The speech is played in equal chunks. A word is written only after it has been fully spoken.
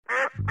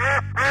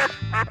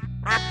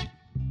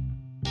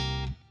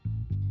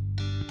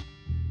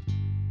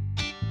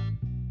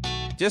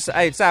Just,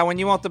 hey, Si, when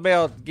you want the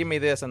bell, give me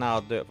this and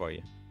I'll do it for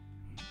you.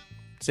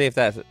 See if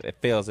it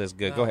feels as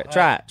good. Go ahead.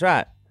 Try it.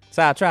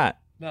 Si, try it.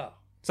 No.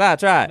 Si,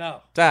 try it.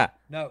 No. Si.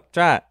 No.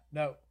 Try it.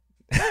 No.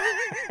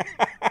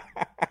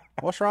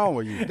 What's wrong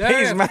with you?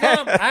 He's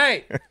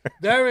mad.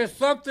 There is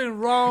something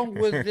wrong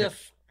with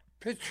this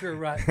picture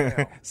right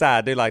now.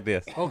 Si, do like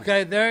this.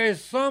 Okay, there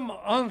is some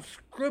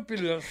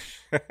unscrupulous.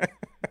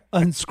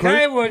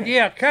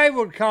 Unscrupulous? Kay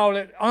would call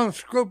it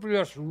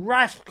unscrupulous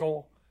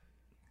rascal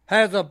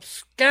has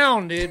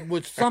absconded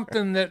with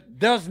something that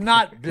does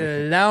not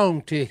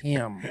belong to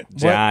him.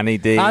 Johnny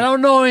D. I don't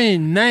know any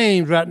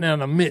names right now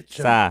to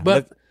mention,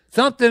 but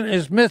something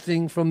is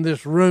missing from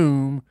this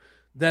room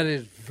that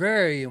is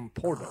very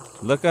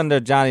important. Look under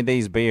Johnny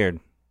D's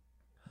beard.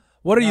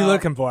 What are you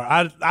looking for?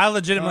 I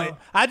legitimately,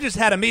 I just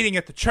had a meeting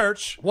at the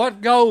church. What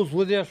goes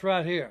with this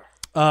right here?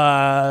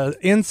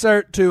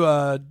 Insert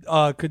to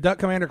Duck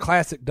Commander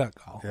Classic Duck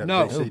Call. Yeah,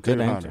 No. DC Good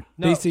 200. answer.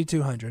 No. DC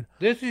 200.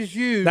 This is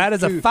used. That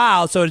is a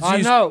file, so it's I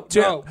used know,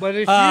 to no, but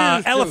it's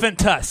used elephant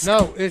tusk.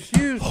 No, it's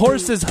used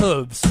Horse's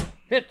hooves. to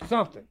hit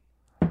something.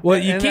 Well,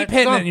 you And keep that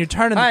hitting it and you're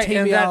turning the and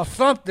TV that off.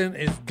 something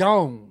is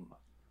gone.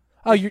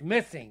 Oh, you're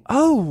Missing.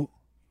 Oh,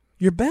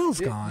 your bell's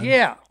gone.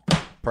 Yeah.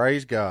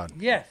 Praise God.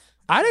 Yes.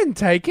 I didn't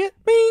take it.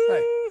 Bing.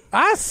 Hey.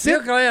 I You're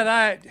sit.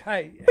 glad you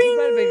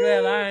better be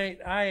glad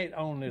I ain't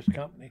on this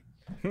company.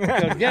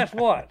 Because guess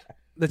what?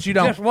 That you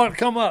Guess don't. what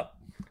come up?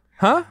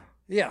 Huh?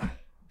 Yeah.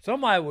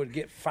 Somebody would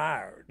get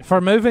fired.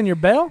 For moving your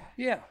bell?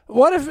 Yeah.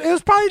 What if it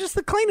was probably just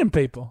the cleaning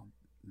people?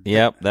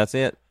 Yep, that's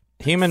it.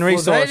 Human Well,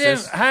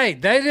 resources. they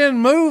didn't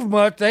move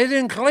much. They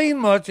didn't clean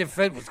much if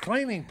it was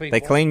cleaning people.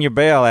 They clean your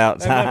bell They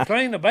outside. would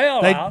clean the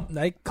bell out.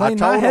 They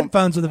cleaned I my told 'em-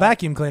 headphones with a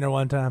vacuum cleaner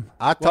one time.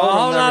 I told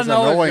all him there I was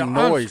know annoying is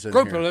noise in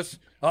here.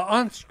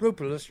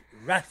 unscrupulous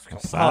rascal.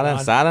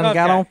 Silent got Okay.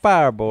 on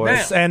fire,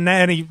 boys. Now-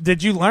 And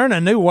did you learn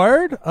a new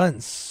word? I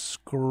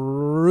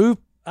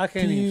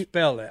can't even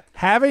spell that.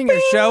 Having or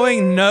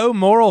showing no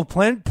moral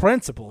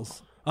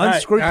principles.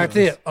 Unscrupulous.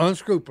 Hey, that's it.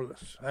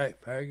 Unscrupulous. Hey,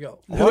 there you go.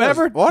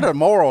 Whoever What do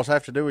morals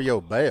have to do with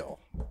your bell?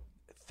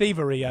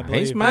 thievery, I believe.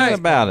 He's mad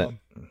about it.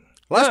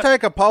 Let's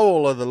take a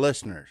poll of the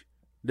listeners.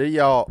 Do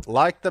y'all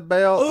like the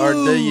bell or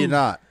do you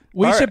not?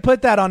 We should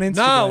put that on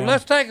Instagram. No,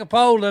 let's take a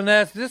poll and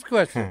ask this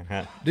question.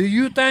 Do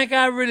you think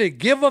I really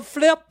give a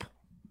flip?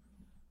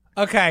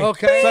 Okay.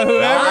 Okay. So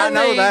whoever I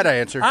know that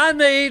answer. I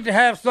need to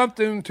have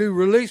something to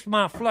release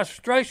my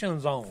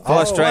frustrations on.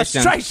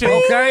 Frustration.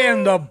 Okay,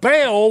 and the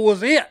bell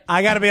was it.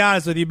 I got to be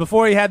honest with you.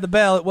 Before you had the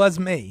bell, it was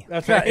me.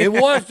 That's right. It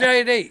was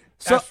JD.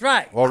 That's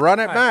right. Well, run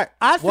it back.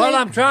 I think, Well,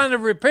 I'm trying to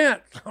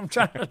repent. I'm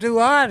trying to do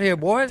all right here,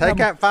 boys. Take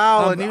that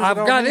file and use it I've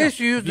on got here. issues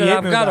You that hit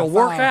I've me got to with that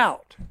work file.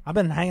 out. I've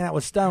been hanging out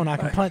with Stone. I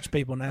can punch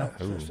people now.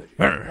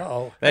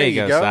 Uh-oh. There you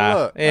go, Si.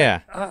 Look.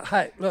 Yeah.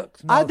 Hey, look.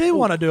 I do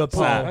want to do a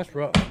poll. That's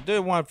rough.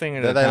 Do one thing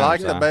at a Do time. they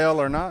like Si. the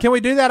bell or not? Can we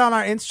do that on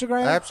our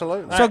Instagram?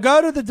 Absolutely. So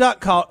go to the Duck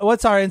Call.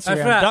 What's our Instagram? That's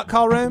right. Duck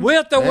Call Room?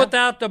 With or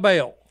without the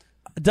bell?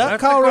 Duck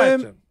That's Call the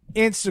Room, question.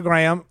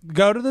 Instagram.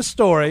 Go to the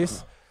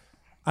stories.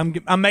 I'm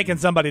making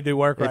somebody do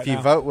work right If you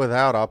now. vote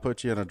without, I'll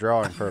put you in a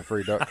drawing for a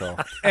free duck call.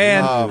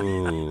 And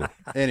Ooh.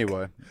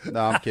 Anyway, no,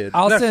 I'm kidding.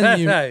 I'll send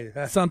you Hey,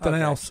 something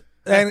okay. else.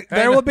 And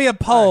there will be a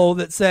poll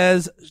that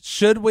says,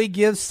 should we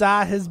give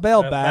Si his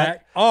bell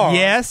back? Or-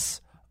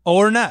 Yes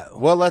or no?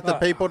 We'll let the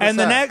people decide. And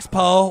the next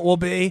poll will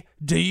be,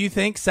 do you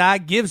think Si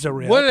gives a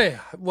rip?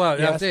 Well,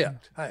 that's Yes.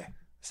 it. Hey.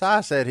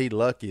 Si said he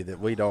lucky that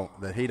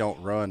he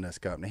don't run this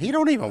company. He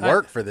don't even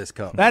work for this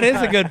company. That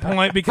is a good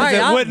point because Hey,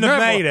 it I've wouldn't have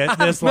never- made it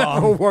this I've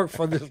never long. worked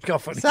for this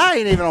company. Si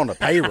ain't even on the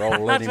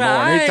payroll That's anymore. right.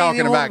 And I he's ain't talking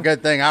even about on-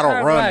 good thing I don't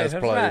That's run right, this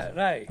that's place. right.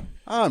 Hey.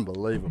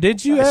 Unbelievable.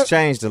 Did you It's ever?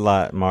 changed a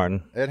lot,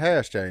 Martin. It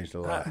has changed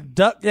a lot.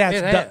 Duck, yeah, it's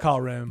It Duck has.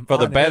 Call Room. For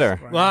the on better.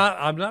 Instagram. Well,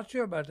 I'm not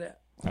sure about that.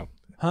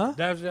 Huh?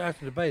 That's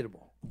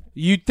debatable.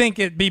 You think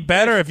it'd be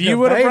better if you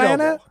would have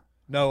ran it? Debatable.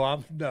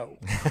 No.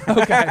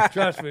 Okay,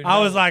 trust me. I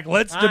no. was like,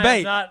 let's I am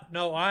debate.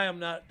 I am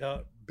not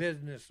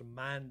business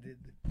minded.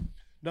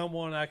 Number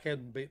one, I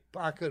couldn't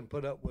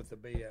put up with the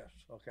BS.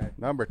 Okay.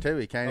 Number two,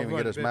 he can't I'm even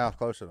get his running mouth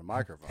close to the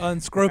microphone.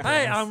 Unscrupulous.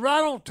 Hey, I'm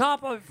right on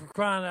top of it for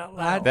crying out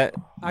loud.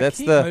 That's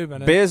keep the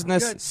moving it.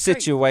 business Good grief.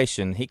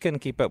 situation. He couldn't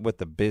keep up with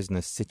the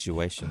business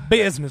situation.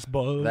 business,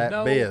 boy. That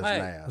No,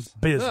 business.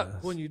 business.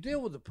 Look, when you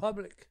deal with the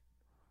public,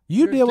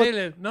 you you're deal with.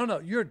 dealing. No,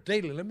 you're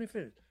dealing. Let me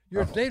finish.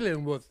 You're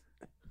dealing with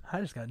I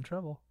just got in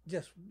trouble.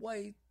 just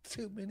way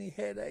too many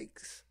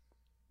headaches.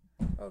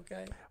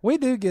 Okay. We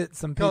do get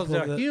some people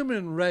Because the that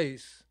human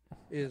race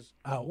is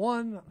Oh.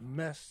 one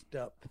messed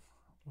up.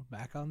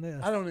 back on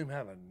this. I don't even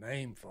have a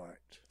name for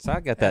it. So I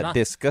got And that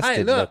disgusted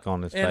hey, look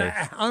on his face.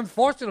 and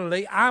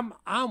unfortunately, I'm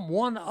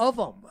one of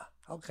them.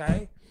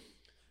 Okay,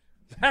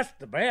 that's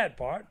the bad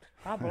part.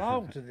 I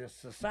belong to this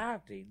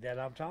society that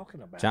I'm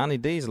talking about. Johnny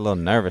D's a little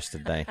nervous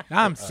today.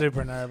 I'm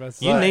super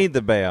nervous. You need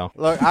the bell.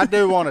 Look, I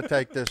do want to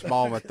take this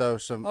moment, though.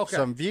 Okay.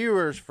 Some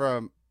viewers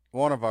from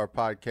one of our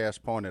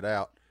podcasts pointed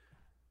out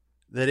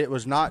that it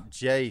was not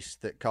Jace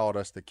that called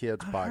us the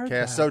Kids heard Podcast.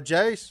 that. So,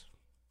 Jace,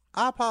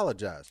 I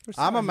apologize.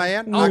 I'm a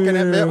man. I can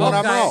admit when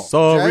I'm Okay. wrong.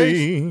 Sorry.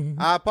 Jace,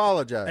 I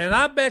apologize. And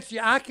I bet you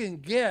I can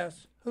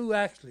guess who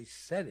actually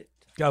said it.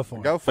 Go for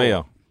it. Go for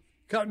Phil.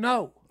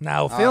 No.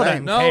 No, Phil that-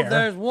 didn't No, care.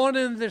 there's one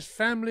in this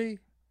family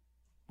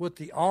with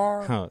the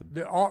R, Huh.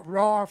 the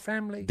R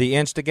family. The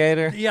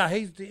instigator. Yeah,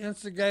 he's the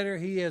instigator.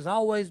 He has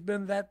always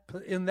been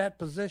in that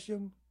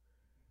position.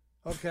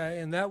 Okay,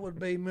 and that would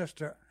be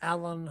Mr.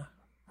 Alan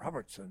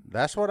Robertson. it.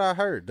 That's what I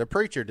heard. The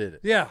preacher did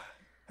it. Yeah,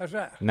 that's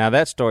right. Now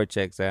that story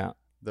checks out.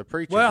 The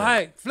preacher Well, did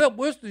it. hey, Flip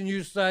Winston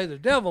used to say the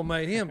devil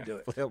made him do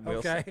it. Flip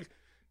Wilson. Okay,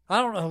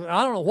 I don't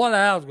know what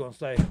I was going to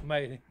say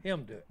made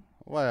him do it,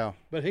 Well,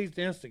 but he's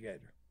the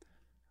instigator.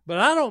 But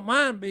I don't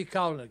mind be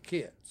calling the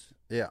kids.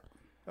 yeah.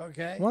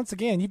 Okay, Once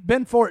again, you've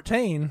been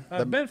 14.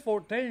 I've been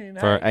 14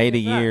 For hey,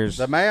 80 that's right. years.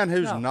 The man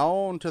who's No.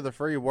 known to the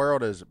free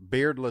world as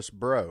Beardless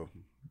Bro. He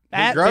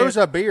That grows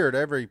beard- a beard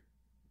every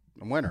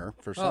winter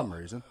for some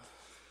reason.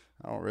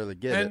 I don't really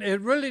get And it.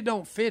 it really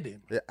don't fit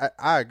him. Yeah,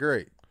 I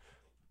agree.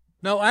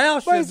 No,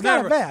 Al Well, he's should got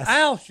a never. vest.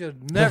 Al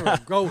should never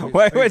go. His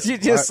Wait, feet. what'd you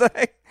just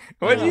say?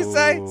 What'd you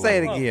say? Say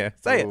it again.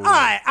 Say it. All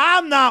right,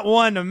 I'm not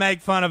one to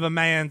make fun of a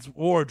man's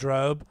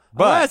wardrobe,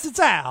 But- unless it's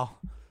Al,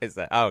 It's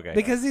that. Okay.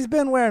 because he's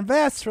been wearing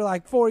vests for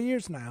like 4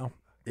 years now.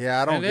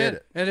 Yeah, I don't And get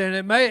then, it.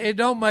 and then it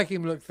don't make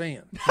him look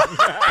thin.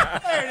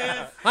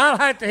 I'll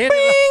have to hit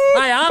it.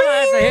 Hey, I'll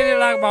have to hit it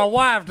like my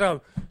wife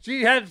told.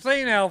 She hadn't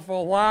seen Al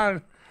for a while.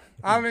 And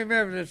I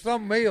remember there's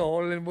some meal,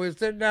 and we were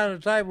sitting down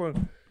at the table,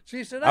 and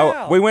she said, Al.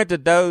 Oh, we went to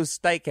Doe's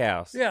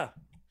Steakhouse. Yeah.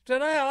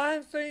 Said, Al, I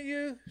haven't seen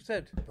you.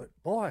 Said, but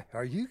boy,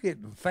 are you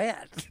getting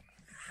fat?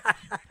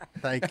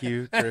 Thank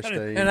you,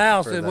 Christine. And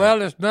Al for said, that.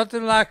 well, it's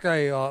nothing like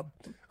a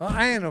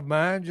aunt of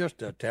mine, just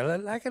to tell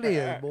it like it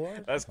is, boy.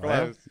 That's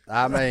Well, close.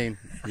 I mean,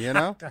 you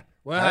know,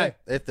 Well, Hey,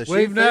 hey, if the shoe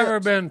we've never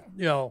fits. been,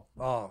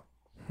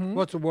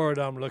 what's the word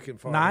I'm looking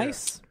for?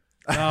 Nice.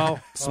 here? No.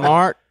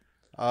 Smart,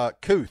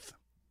 couth,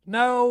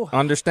 No.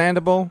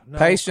 understandable,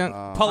 patient.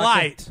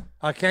 Polite.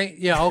 I can't.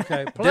 Yeah,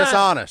 okay. Polite,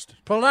 dishonest.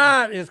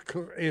 polite is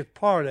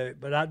part of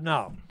it, but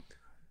no.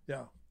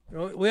 Yeah.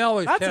 We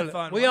always That's tell a it.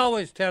 fun We one.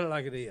 always tell it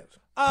like it is.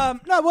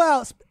 No,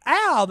 well,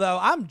 Al, though,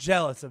 I'm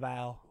jealous of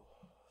Al.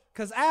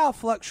 Because Al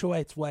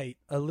fluctuates weight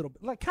a little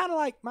bit, like kind of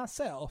like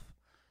myself.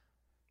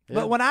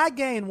 But when I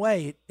gain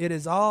weight, it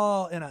is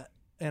all in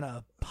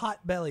a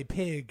pot-belly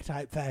pig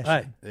type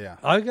fashion. Hey, Yeah.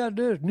 all you gotta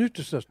do is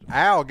Nutrisystem.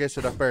 Al gets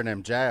it up there in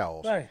them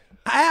jowls. Hey,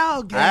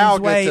 Al gains Al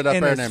gets weight it up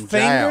in there in his them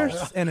fingers,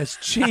 jowls. in his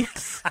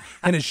cheeks,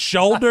 in his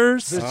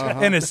shoulders,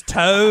 in his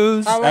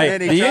toes. Hey,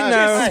 And he do you tries-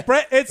 know?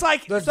 Spread, it's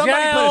like the somebody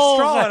put a jowls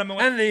straw in him.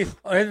 And went,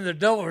 and the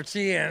double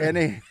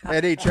chin.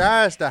 And he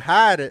tries to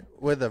hide it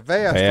with a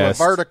vest Vest.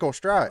 with vertical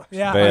stripes.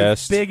 yeah,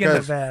 Vest. big in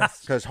the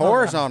vest. Because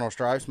horizontal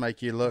stripes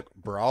make you look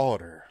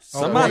broader.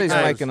 Somebody's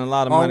Hey, making a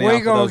lot of Are money we off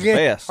of gonna those get?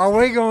 vests. Are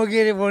we gonna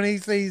get it when he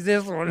sees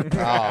this one? Oh,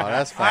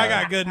 that's fine. I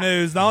got good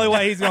news. The only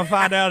way he's going to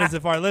find out is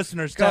if our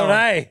listeners So tell him.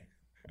 hey,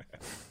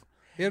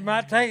 it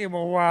might take him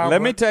a while.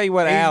 Let me but tell you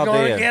what he's Al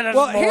gonna did. Get us,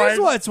 Well, here's boys.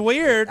 what's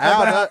weird.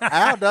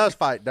 Al does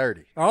fight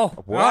dirty. Oh,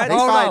 What? He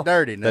hold fight on.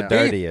 dirty now. The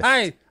dirtiest.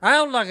 Hey,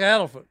 Al's like an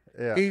elephant.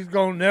 Yeah. He's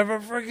gonna never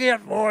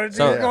forget, boys.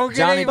 So, He's gonna get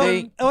Johnny even.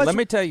 D, Oh, it's- let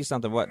me tell you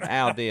something. What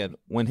Al did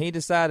when he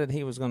decided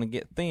he was going to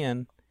get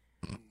thin,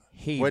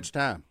 he. Which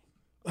time?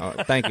 Oh,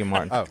 thank you,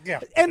 Martin. Oh,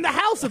 And the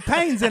House of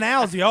Pain's in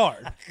Al's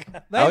yard.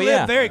 They Oh, live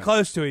yeah. very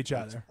close to each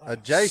other.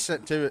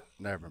 adjacent to it.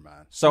 Never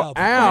mind. So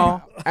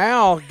Oh,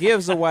 Al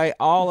gives away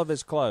all of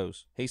his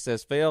clothes. He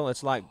says, "Phil,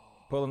 it's like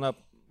pulling up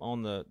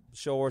on the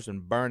shores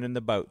and burning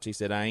the boats." He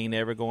said, "I ain't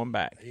ever going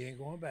back." He ain't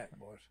going back,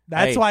 boys.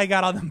 That's Hey. why he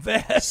got all them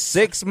vests.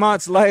 6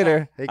 months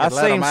later, He I could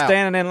let see him him out.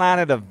 standing in line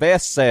at a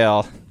vest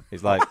sale.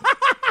 He's like,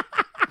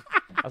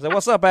 I said,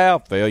 "What's up, Al?"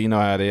 "Phil, you know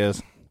how it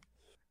is."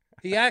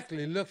 He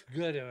actually looks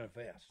good in a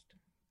vest.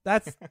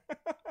 That's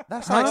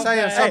That's like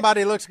saying Okay.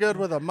 somebody looks good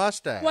with a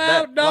mustache.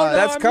 Well, no,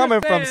 that's I'm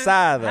coming just from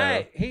saying, Si, though.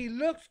 Hey, he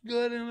looks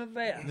good in a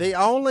vest. The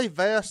only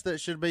vests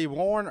that should be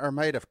worn are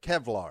made of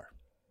Kevlar.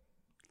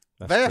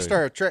 That's Vests true.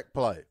 are a trick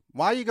play.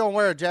 Why you gonna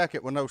wear a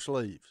jacket with no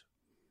sleeves?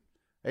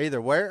 Either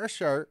wear a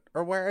shirt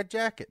or wear a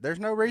jacket. There's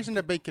no reason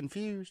to be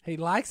confused. he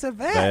likes a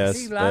vest. Vest,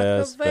 He likes a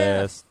vest, vest.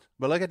 vest.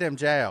 But look at them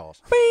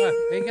jowls.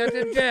 He got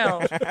them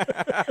gels.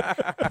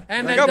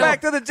 And Go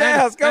back to the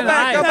jazz. Go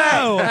back. Go back.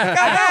 No. Go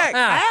back.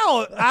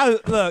 Al,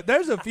 look,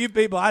 there's a few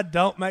people I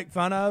don't make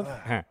fun of,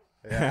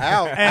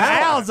 Al, and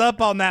Al, Al's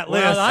up on that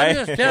list. Well, I'm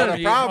Hey, just telling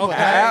you. problem with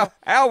Okay.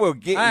 Al will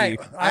get Hey, you.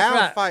 that's Al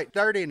right. fight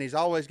dirty, and he's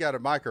always got a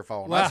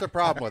microphone. Well- That's the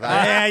problem with Al.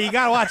 yeah, you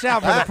got to watch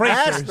out for the That's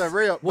preachers. the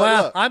real. But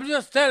Well, look, I'm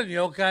just telling you,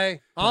 okay?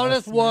 All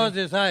this was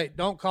is, hey,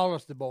 don't call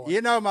us the boys.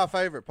 you know my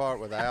favorite part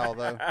with Al,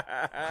 though.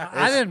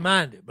 I didn't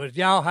mind it, but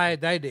y'all, hey,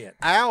 they did.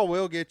 Al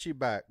will get you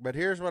back, but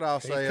here's what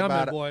I'll say coming,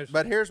 about it. boys.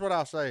 But here's what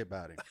I'll say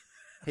about him: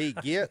 he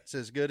gets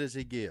as good as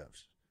he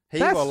gives. He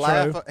That's will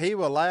laugh. true. He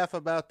will laugh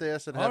about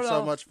this and have Hold so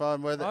on. much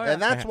fun with it, Oh, yeah.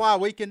 and that's why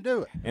we can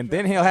do it. And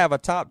then he'll have a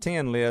top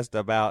 10 list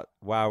about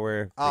why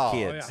we're the Oh,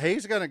 kids.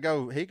 he's gonna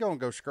go. He gonna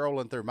go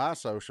scrolling through my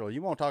social.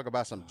 You want to talk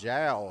about some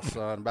jowls,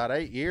 son? About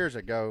 8 years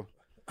ago,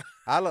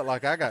 I look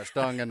like I got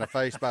stung in the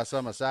face by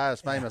some of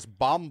Si's famous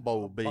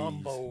bumblebees.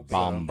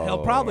 Bumbo.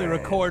 He'll probably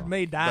record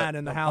me dying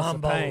in the house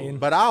of pain.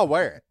 But I'll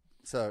wear it.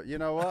 So, you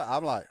know what?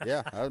 I'm like,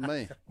 yeah, that's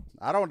me.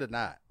 I don't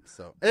deny it.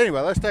 So,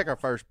 anyway, let's take our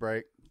first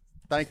break.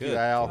 Thank you,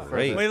 Al. For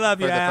grief. We love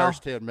you, for Al. the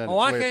first 10 minutes. Oh,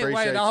 I We can't wait.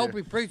 appreciate I hope you.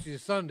 he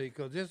preaches Sunday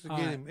because this will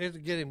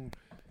get him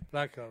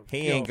like a.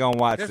 He ain't gonna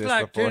watch It's this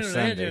like before tuning an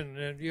Sunday. engine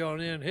and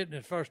then hitting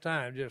it first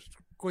time, just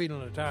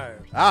squealing the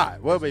tires. All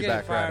right, we'll be Get him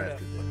back right fired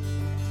after up. this.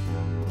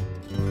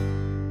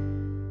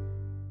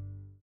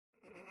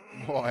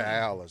 Boy,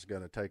 Al is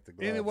going to take the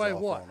gloves Anyway,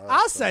 off what? on us.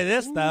 I'll say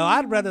this though,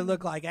 I'd rather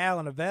look like Al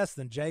in a vest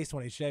than Jace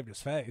when he shaved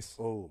his face.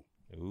 Oh,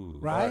 Ooh.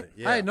 Right?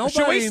 yeah. Hey, nobody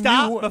Should we even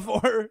stop knew what-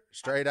 before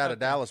Straight out of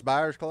Dallas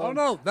Buyers Club? Oh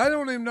no, they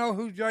don't even know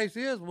who Jace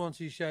is once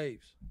he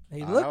shaves.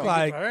 he I looked know.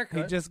 like He gets a he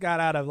haircut. just got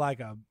out of like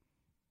a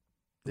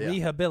Yeah.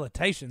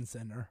 rehabilitation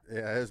center.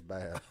 Yeah, it's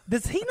bad.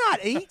 Does he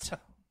not eat?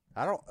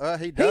 I don't.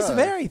 He does. He's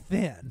very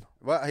thin.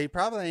 Well, he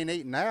probably ain't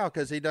eating now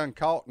because he done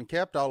caught and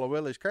kept all of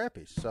Willie's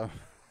crappies. So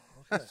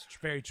That's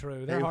very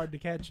true. They're hard to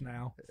catch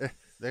now.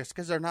 that's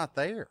because they're not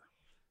there.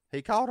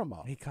 He caught them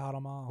all. He caught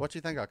them all. What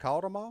you think? I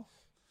caught them all?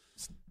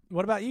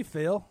 What about you,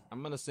 Phil?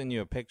 I'm gonna send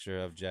you a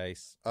picture of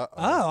Jace. Oh,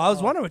 I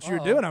was wondering what you were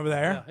doing over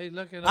there. Yeah, he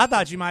looking. I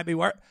thought you might be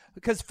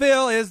because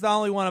Phil is the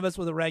only one of us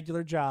with a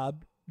regular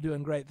job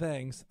doing great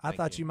things. I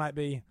thought you might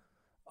be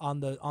on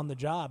the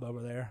job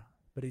over there,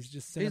 but he's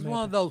just sitting he's there.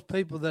 one of those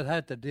people that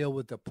had to deal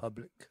with the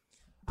public.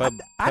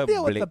 I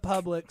deal with the Public.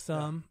 public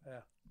some. Yeah.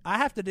 I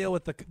have to deal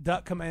with the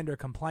Duck Commander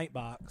complaint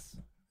box.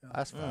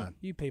 That's fine.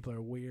 You people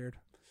are weird.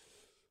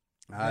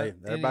 Hey,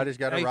 everybody's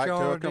got a right to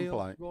HR a deal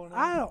complaint. going on?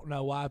 I don't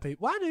know why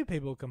do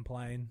people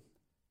complain?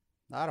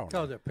 I don't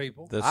Because know. they're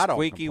people. The I don't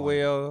squeaky complain.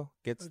 wheel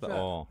gets That's the right.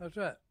 oil. That's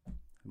right.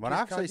 When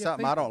I Because see you're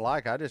something I people. don't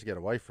like, I just get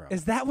away from it.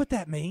 Is that what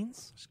that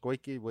means?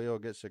 Squeaky wheel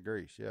gets the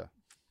grease. Yeah.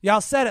 Y'all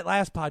said it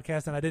last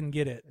podcast and I didn't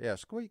get it. Yeah,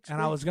 squeak,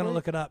 And I was going to squeak.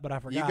 look it up, but I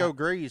forgot. You go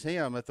grease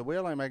him. If the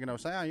wheel ain't making no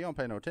sound, you don't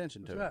pay no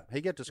attention to That's it. right.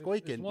 He get to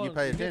squeaking, it's one you of-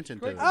 pay you get attention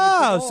to it. squeaking. Oh,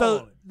 Get the so oil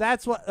on it.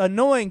 that's what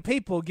annoying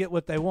people get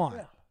what they want.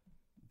 Yeah.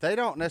 They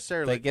don't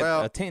necessarily They get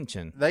well,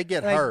 attention. they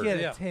get They hurt. get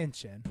Yeah.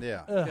 attention.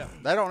 Yeah. Ugh. Yeah.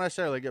 They don't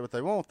necessarily get what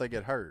they want, they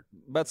get hurt.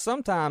 But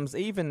sometimes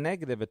even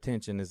negative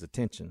attention is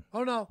attention.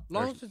 Oh no,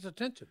 long as it's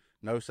attention.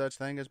 No such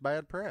thing as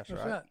bad press, That's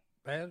right? right.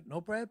 Bad,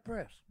 no bad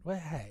press. Well,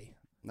 hey,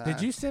 Nah.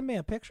 did you send me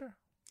a picture?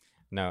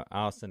 No,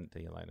 I'll send it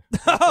to you later.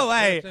 Oh,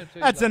 hey, send it to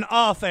you that's later. an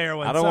off-air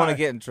one. I don't want to Sorry.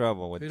 get in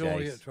trouble with You don't want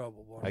to Jace get in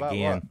trouble, boy. About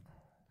again.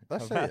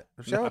 Let's see it.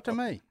 Show it to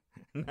me.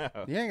 No.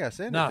 You ain't got to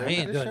send No, it to he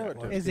me. ain't Just doing show it. it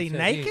to me. Is he said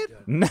ain't naked?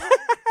 done it.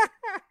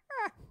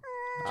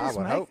 I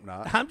would hope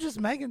not. I'm just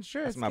making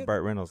sure. That's it's my good.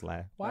 Burt Reynolds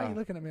laugh. Why are you Oh.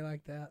 looking at me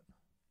like that?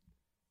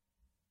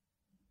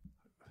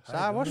 Si,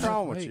 what's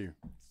wrong with Hey. you?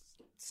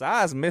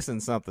 Si's missing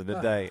something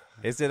today.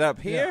 Is it up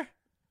here?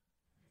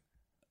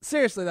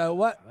 Seriously though,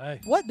 what Hey.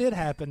 did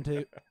happen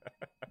to?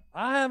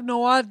 I have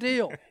no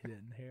idea. You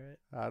didn't hear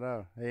it. I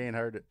know. He ain't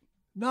heard it.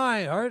 No, I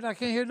ain't heard. I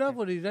can't hear nothing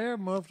with these air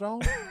muffs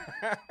on.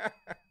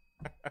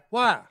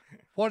 Why?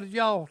 What did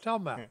y'all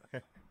talking about?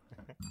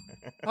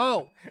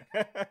 Oh,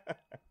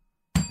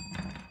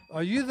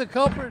 are you the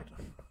culprit?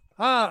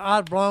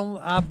 I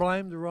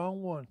blame the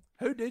wrong one.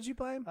 Who did you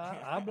blame?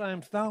 I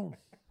blame Stone.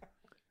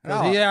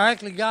 'Cause No. he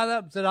actually got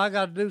up and said, "I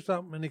got to do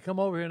something," and he come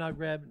over here and I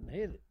grabbed it and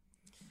hit it.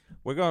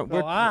 We're going.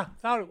 So I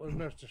thought it was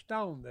Mr.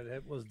 Stone that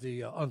it was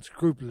the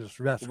unscrupulous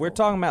rascal. We're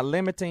talking about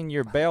limiting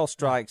your bell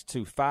strikes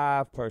to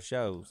 5 per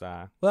show, Si.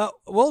 Well,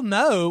 we'll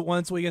know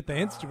once we get the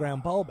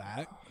Instagram poll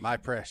back. My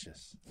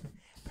precious.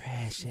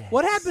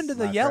 What happened to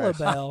the My yellow precious.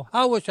 bell?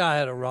 I wish I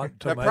had a rotten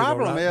The tomato.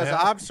 problem right is now.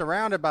 I'm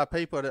surrounded by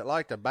people that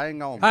like to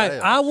bang on Hey,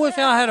 bells. I wish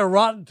I had a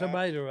rotten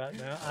tomato right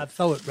now. I'd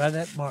throw it right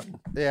at Martin.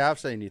 Yeah, I've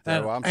seen you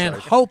throw. I'm and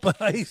safe. hoping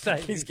he's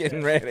safe. He's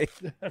getting ready.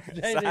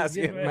 JD's Si's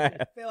getting ready. mad.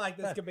 I feel like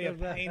this could be a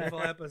painful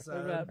That's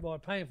episode. right, boy,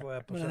 painful I'm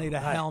episode. gonna need a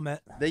Hey,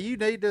 helmet. Do you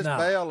need this No.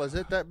 bell? Is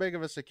it that big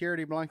of a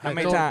security blanket? How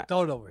many throw, times?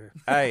 throw it over here.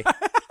 Hey,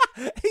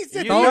 He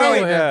said, You "Throw it know over he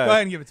here." does. Go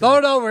ahead and give it to Throw me.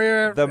 it over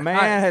here. the man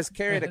Hey, has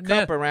carried a and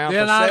cup then- around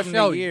then for I'll 70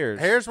 show you. years.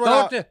 Here's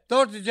what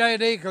Throw it to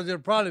JD because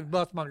it'll probably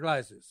bust my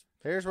glasses.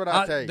 Here's what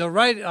I'll tell you. The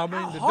radio, I mean,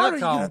 How the hard are duck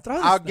you call. gonna throw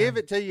this I'll thing? give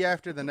it to you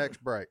after the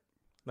next break.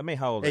 Let me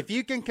hold it. If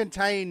you can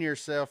contain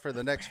yourself for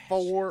the next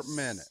 4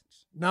 minutes.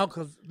 No,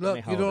 because look,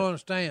 you hold don't it.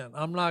 understand.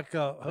 I'm like,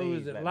 who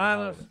Please is it? let me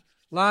Linus. hold it.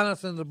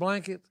 Linus in the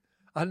blanket.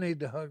 I need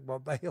to hug my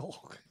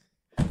bell.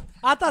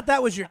 I thought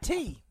that was your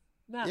tea.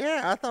 No.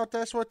 Yeah, I thought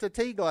that's what the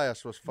tea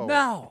glass was for.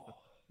 No.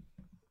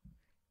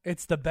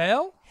 It's the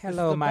bell.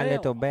 Hello, the my bell.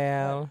 little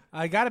bell.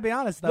 I got to be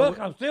honest though. Look,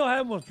 I'm still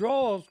having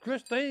withdrawals.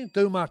 Christine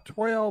threw my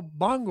 12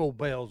 bongo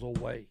bells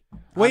away.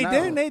 we I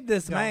do know. need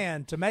this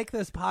man to make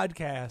this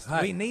podcast.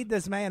 Hey. We need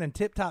this man in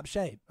tip-top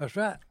shape. That's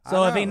right.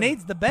 So I if he know.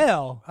 needs the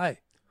bell, Hey,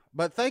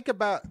 But think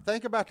about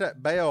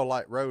that bell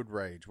like road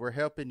rage. We're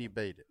helping you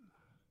beat it.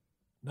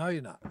 no,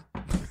 you're not.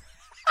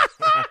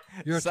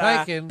 You're Si,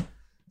 taking.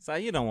 Si,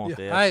 you don't want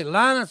this. Hey,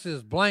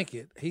 Linus's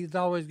blanket. He's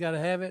always got to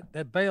have it.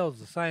 That bell's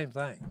the same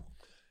thing.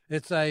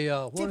 It's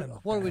a Give him a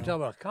what are we bell.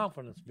 talking about? A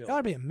confidence building.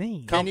 gotta be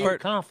mean. Can you-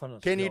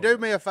 Confidence. Can you building.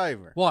 do me a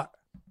favor? what?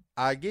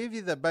 I give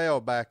you the bell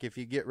back if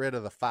you get rid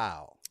of the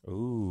file.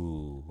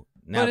 Ooh.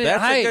 Now, But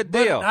that's a good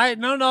deal. Hey,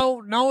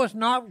 no, it's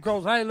not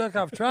because, hey, look,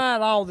 I've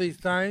tried all these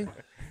things.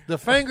 The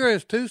finger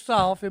is too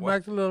soft. It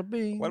makes a little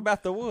bing. What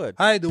about the wood?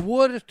 Hey, the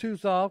wood is too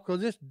soft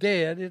because it's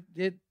dead.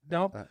 It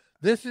don't.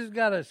 This has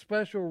got a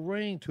special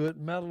ring to it,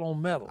 metal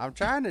on metal. I'm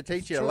trying to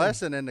teach you a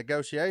lesson in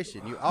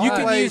negotiation. You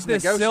can always use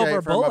this negotiate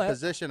silver from bullet. a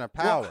position of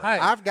power. Well, hey.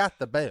 I've got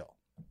the bell.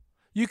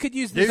 You could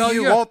use Do this.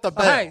 you want the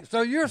bell? Hey,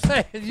 so you're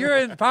saying you're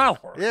in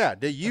power. Yeah.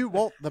 Do you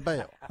want the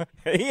bell?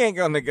 He ain't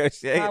gonna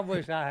negotiate. I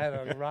wish I had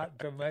a rotten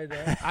tomato.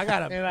 I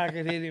got and I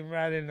could hit him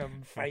right in the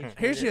face.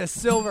 Here's you a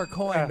silver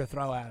coin to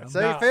throw at him. See,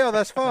 No. Phil,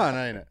 that's fun,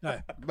 ain't it? No.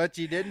 But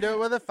you didn't do it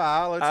with a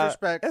file. It's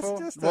respectful. it's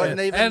just Wasn't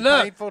even And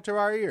look, painful to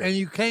our ears. And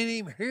you can't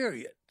even hear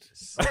it.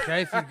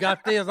 Okay, if you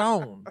got this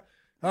on.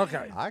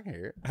 Okay. I can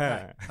hear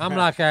it. I'm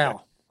like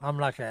Al.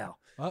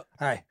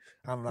 Hey,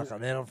 I'm like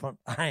an elephant.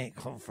 I ain't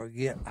gonna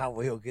forget. I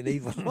will get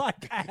even.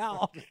 Like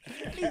Al.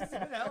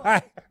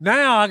 Hey,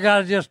 now I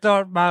gotta just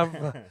start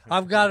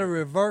I've got to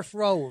reverse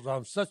roles.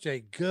 I'm such a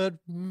good,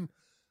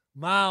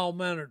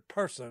 mild-mannered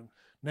person.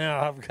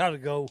 Now I've got to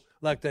go,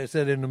 like they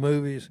said in the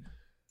movies,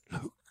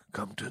 Luke,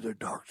 come to the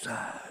dark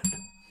side.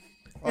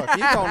 Well, if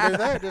you don't do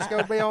that, just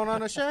go be on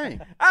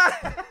unashamed.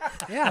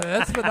 Yeah,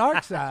 that's the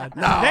dark side.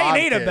 No, they I'm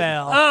need a kidding.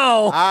 bell.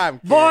 Oh, I'm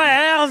kidding. boy,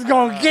 Al's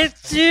gonna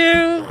get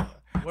you.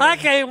 I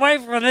can't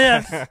wait for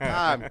this.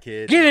 I'm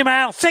kidding. Get him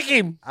out. Sick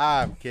him.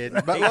 I'm kidding.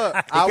 But look,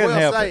 I couldn't will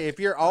help say, if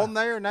you're on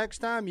there next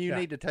time, you Yeah.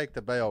 need to take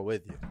the bell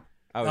with you.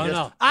 Oh, Oh, just-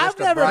 no. I've just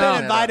to never brighten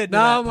been it invited to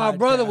No, that my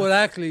brother podcast. would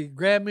actually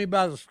grab me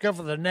by the scruff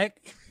of the neck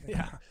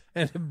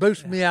and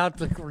boost me out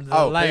the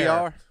Oh, lair.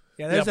 PR?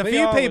 Yeah, there's Yeah, a PR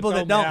few would people throw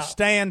that me don't out.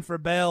 stand for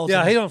bells.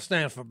 Yeah, and- he don't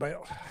stand for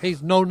bail.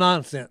 He's no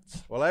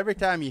nonsense. Well, every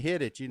time you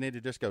hit it, you need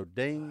to just go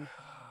ding.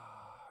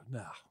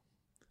 No.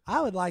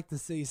 I would like to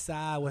see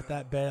Cy with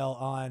that bell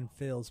on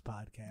Phil's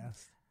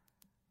podcast.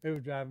 It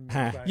was driving me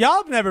crazy. Y'all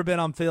have never been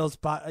on Phil's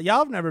podcast. Y'all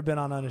have never been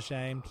on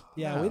Unashamed.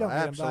 Yeah, No, we don't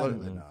get absolutely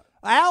invited. not.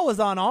 Al was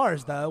on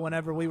ours though.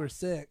 Whenever we were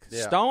sick,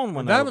 Yeah. Stone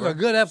went That over. was a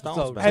good episode.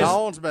 Stone's been Hey, over.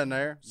 Stone's been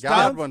there. Stones?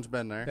 Godwin's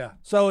been there. Yeah.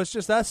 so it's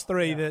just us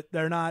three that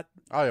they're not.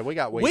 Oh, yeah, we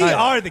got We weeded.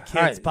 are the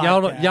kids Hey,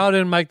 y'all, podcast. y'all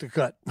didn't make the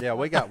cut. Yeah,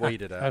 we got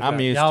weeded out. That's I'm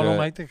right. used y'all to don't it.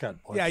 make the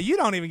cut. boys. Yeah, you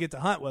don't even get to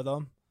hunt with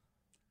them.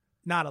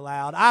 Not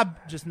allowed. I'm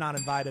just not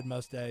invited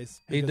most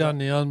days. He because done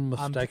the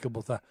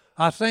unmistakable thing.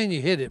 I seen you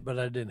hit it, but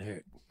I didn't hear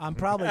it. I'm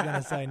probably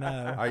gonna say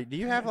no. Do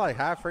you have like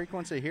high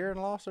frequency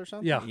hearing loss or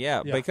something? Yeah.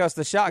 Yeah, because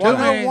the shotgun.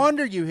 Well, Go ahead. no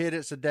wonder you hit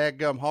it so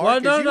dadgum hard Well,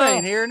 because no, you no.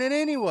 ain't hearing it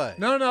anyway.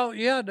 No,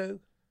 yeah, I do.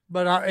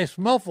 But it's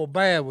muffled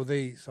bad with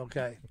these,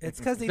 okay? It's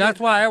because he.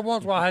 That's why every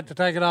once in a while I had to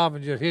take it off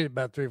and just hit it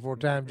about 3 or 4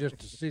 times just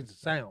to see the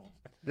sound.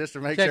 Just to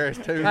make Check- sure it's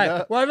tuned Hey,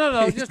 up. well,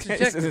 no, just to check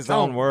He's in the his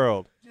tone. own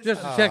world.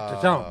 Just to check the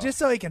tone. just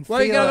so he can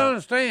Well, you feel got to it.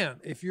 understand,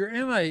 if you're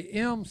in a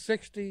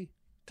M60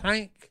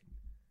 tank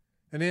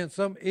and then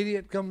some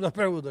idiot comes up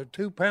there with a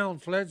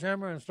 2-pound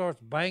sledgehammer and starts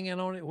banging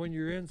on it when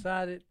you're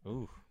inside it,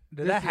 Ooh.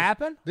 Did that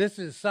happen? this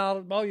is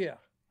solid. Oh, yeah.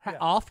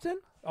 Often?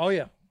 Oh,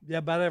 yeah. Yeah,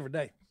 about every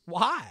day.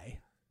 Why?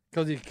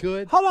 Because he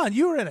could. Hold on,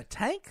 you were in a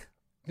tank?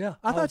 Yeah.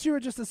 I thought you were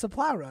just a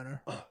supply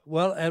runner.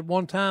 Well, at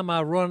one time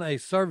I run a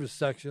service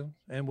section,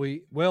 and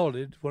we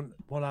welded when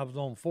I was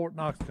on Fort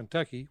Knox,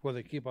 Kentucky, where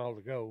they keep all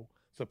the gold,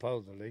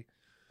 supposedly.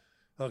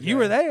 Okay. You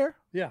were there.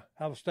 Yeah,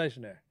 I was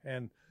stationed there,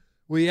 and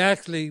we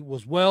actually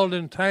was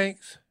welding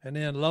tanks and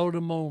then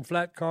loading them on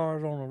flat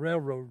cars on the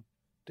railroad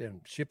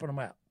and shipping them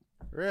out.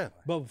 Really?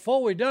 But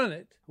before we done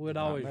it, we'd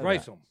always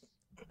race them.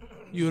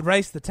 You would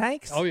race the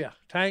tanks? Oh yeah,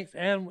 tanks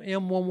and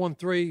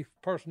M113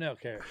 personnel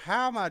carriers.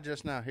 How am I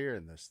just now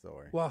hearing this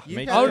story? Well, you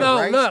me got oh to no,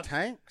 race look,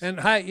 tanks?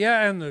 and hey,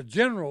 yeah, and the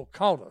general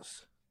caught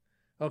us.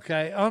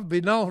 Okay,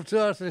 unbeknownst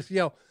to us, it's,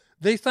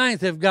 these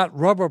things have got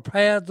rubber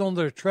pads on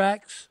their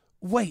tracks.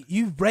 Wait,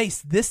 you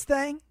raced this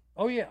thing?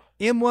 Oh yeah,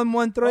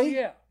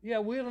 M113? yeah.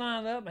 We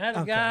lined up and had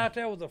a guy out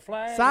there with a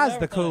flag. and Si's the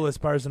everything.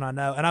 coolest person I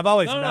know, and I've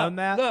always No, known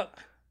that. Look,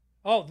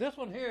 oh, this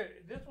one here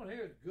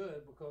is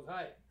good because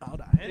hey,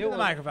 Hold on, into It the was-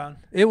 microphone.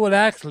 it would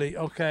actually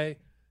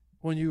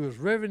when you was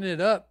riving it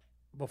up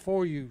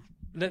before you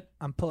let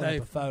I'm pulling they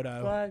up a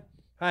photo. fly,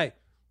 hey,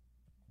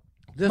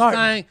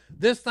 Martin.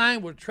 this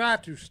thing would try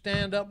to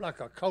stand up like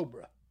a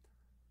cobra.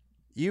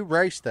 You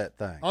raced that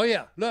thing. Oh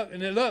yeah,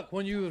 look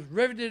when you was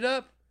riveted it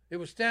up, it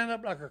would stand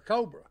up like a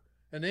cobra,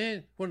 and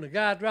then when the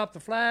guy dropped the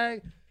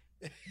flag,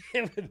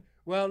 it would.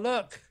 Well,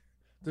 look,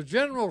 the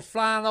general's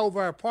flying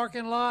over our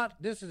parking lot.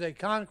 This is a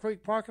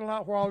concrete parking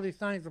lot where all these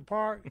things are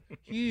parked.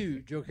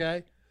 Huge,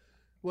 okay.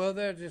 Well,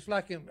 they're just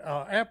like in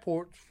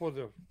airports where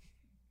the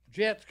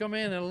jets come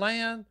in and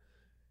land,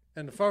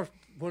 and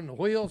when the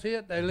wheels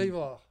hit, they leave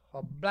a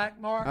black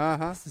mark.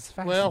 Uh-huh. This is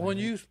Well, fascinating. when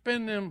you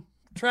spin them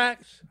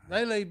tracks,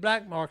 they leave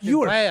black marks. you in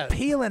were pads.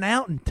 peeling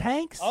out in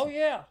tanks? Oh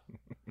yeah,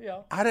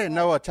 yeah. I didn't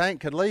know a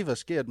tank could leave a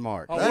skid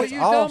mark. Oh, That's what you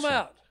awesome. talking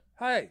about?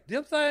 Hey,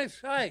 them things.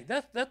 Hey,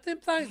 them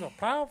things are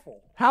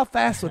powerful, How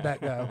fast would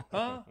that go?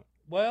 huh?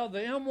 Well, the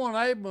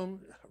M1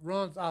 Abrams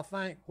runs, I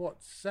think,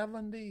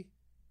 70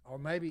 or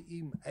maybe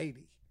even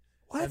 80.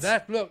 What? And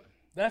that's look.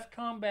 That's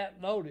combat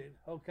loaded,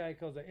 okay?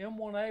 Because the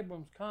M1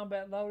 Abrams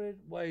combat loaded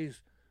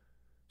weighs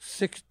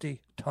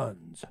 60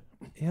 tons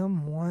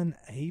M1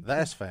 Abrams.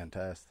 That's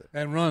fantastic.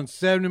 and runs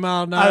 70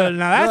 miles an hour. Oh,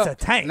 now that's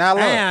Look, a tank. Now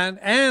look,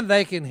 and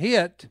they can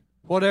hit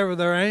whatever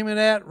they're aiming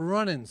at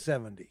running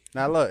 70.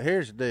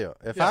 here's the deal.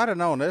 If Yeah. I'd have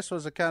known this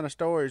was the kind of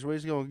stories we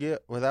was gonna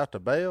get without the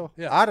bell,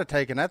 Yeah. I'd have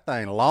taken that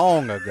thing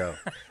long ago.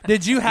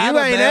 Did you have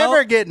You a ain't bell?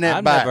 ever getting it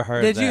I've back. never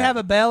heard Did that. you have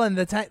a bell in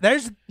the tank?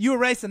 You were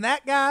racing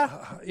that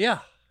guy Yeah.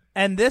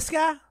 and this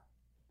guy?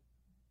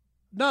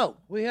 No,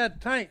 we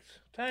had tanks,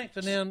 and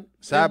then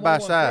Side by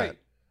M113. side.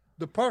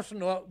 The person,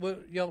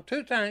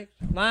 two tanks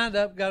lined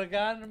up, got a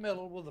guy in the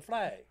middle with a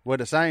flag. with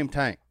the same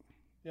tank?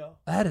 You know.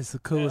 That is the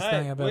coolest And,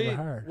 hey, thing I've we-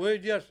 ever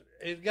heard.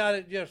 It's got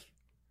it just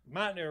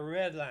might near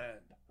red line,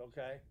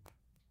 okay?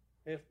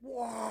 It's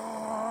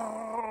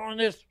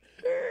and it's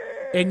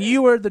And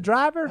you were the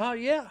driver? oh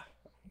yeah.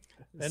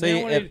 And See,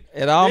 then when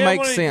it all then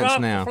makes when he sense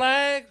dropped now. The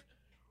flags.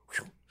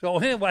 So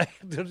anyway,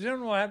 the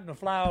general happened to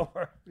fly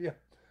over. Yeah.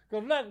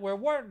 Because look,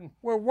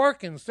 we're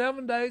working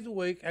 7 days a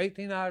week,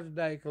 18 hours a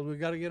day, because we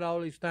got to get all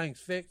these things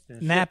fixed and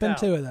shipped Napping out.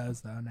 2 of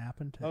those, though.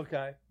 Napping 2.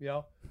 Okay,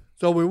 yeah.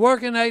 So we're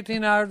working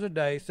 18 hours a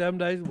day, 7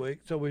 days a week.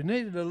 So we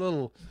needed a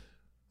little.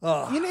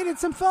 You needed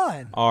some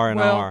fun.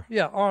 R&R.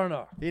 Yeah,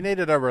 R&R. He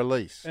needed a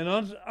release. And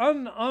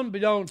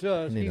unbeknownst to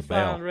us, You need he's a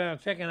bell. flying around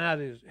checking out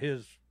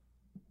his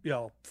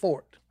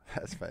fort.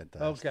 That's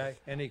fantastic. Okay,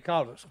 and he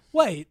called us.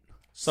 Wait.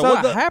 So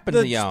what happened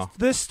to y'all?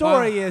 The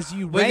story is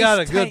you We raced got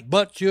a tank, good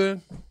butt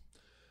chewing.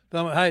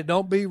 Hey,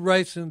 don't be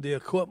racing the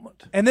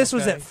equipment. and this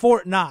was okay? at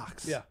Fort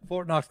Knox. Yeah,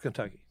 Fort Knox,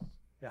 Kentucky.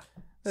 Yeah,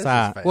 This Si,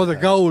 is well, the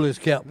fantastic. goal is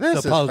kept.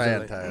 This supposedly.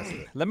 is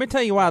fantastic. let me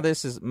tell you why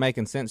this is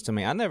making sense to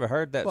me. I never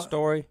heard that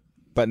story,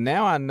 but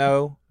now I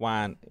know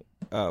why.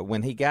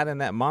 When he got in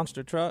that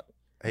monster truck,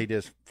 He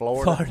just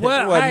floored Floored it. it. Well,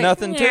 there wasn't hey,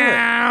 nothing to it.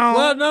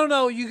 Well,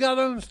 no, you got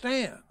to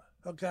understand.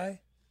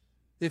 Okay,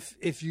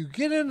 if you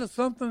get into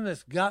something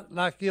that's got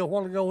like a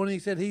while ago when he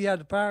said he had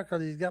the power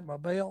because he's got my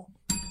bell.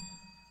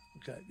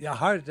 Okay, yeah, I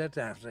heard it that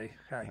time. See,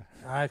 hey,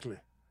 I actually.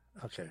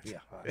 Okay, yeah.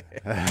 all right.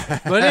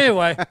 But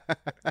anyway,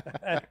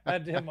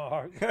 that did my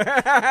heart. Give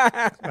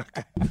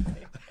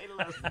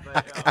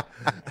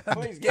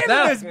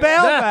him his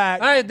bell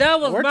back. Hey, that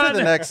was We're to mighty.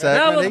 the next That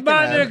segment. was He can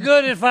mighty have it.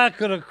 good if I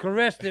could have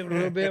caressed it a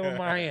little bit with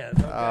my hands.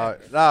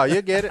 No,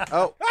 you get it.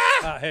 Oh,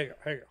 Here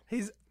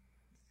you go.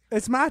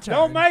 It's my turn.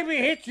 Don't make me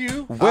hit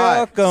you.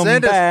 Welcome all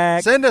right.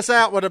 back. Send us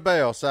out with a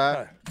bell, Si.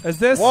 Is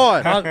this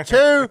 1,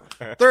 2,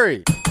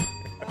 3.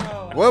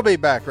 We'll be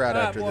back right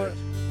All right, after boys.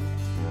 this.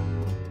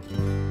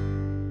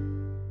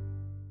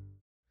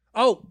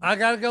 Oh, I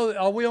gotta go.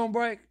 Are we on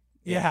break?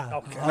 Yeah.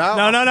 Okay. No.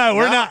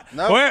 We're not.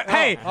 No. We're,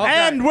 hey, okay.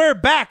 and we're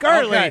back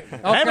early. Okay.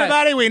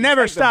 Everybody, we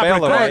never stop bell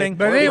away. recording.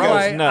 But Everybody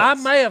anyway, goes nuts.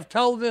 I may have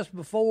told this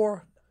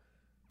before.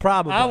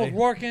 Probably. I was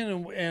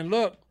working, and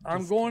look,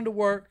 I'm going to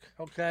work,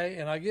 okay,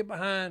 and I get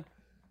behind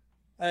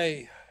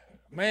a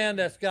man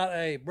that's got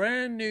a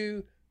brand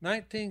new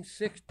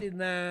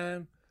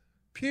 1969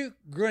 puke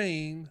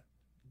green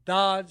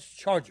Dodge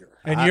Charger.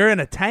 And you're in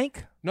a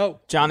tank? No,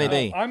 Johnny no,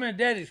 D. I'm in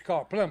Daddy's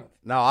car, Plymouth.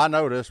 No, I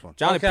know this one.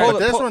 Johnny, Okay. pull, But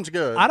the, this pull, one's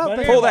good. I don't But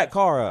think. pull anyway, that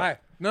car up. Hey,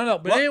 no,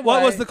 but What, anyway,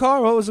 what was the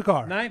car? What was the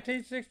car?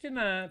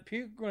 1969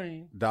 puke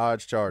green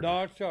Dodge Charger.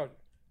 Dodge Charger.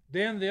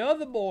 Then the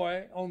other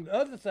boy on the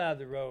other side of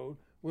the road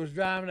was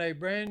driving a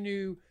brand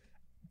new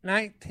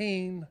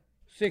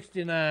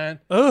 1969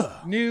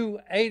 new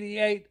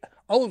 88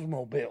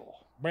 Oldsmobile,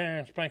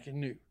 brand spanking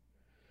new.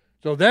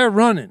 So they're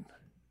running,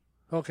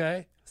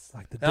 okay. It's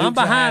like the And I'm Dukes of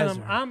behind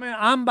them. Hazzard.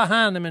 I'm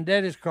behind them in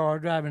Daddy's car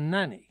driving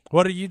 90.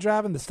 What are you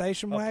driving? The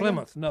station wagon?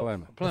 Plymouth, no,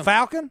 Plymouth. The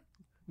Falcon?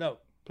 no,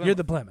 Plymouth. You're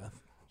the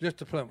Plymouth. just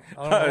the Plymouth.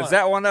 I don't know why. Is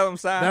that one of them,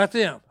 Si? That's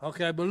him.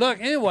 Okay, but look,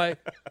 anyway,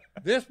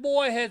 this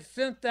boy had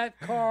sent that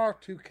car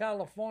to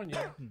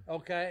California,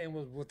 okay, and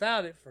was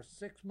without it for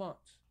 6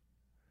 months.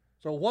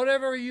 So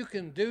whatever you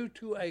can do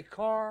to a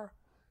car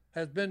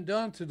has been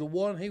done to the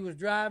one he was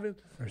driving.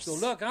 So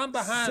look, I'm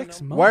behind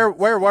 6 him. months.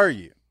 Where were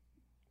you?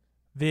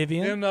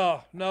 Vivian,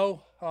 In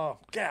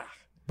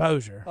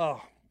Bossier,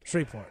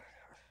 Shreveport,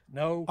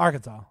 no,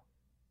 Arkansas,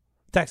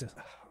 Texas.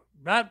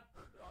 right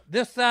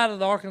this side of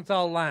the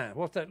Arkansas line.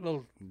 What's that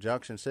little?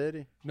 Junction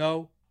City?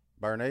 No,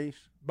 Bernice?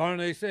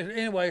 Bernice.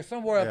 Anyway,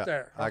 somewhere Yeah, up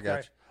there. I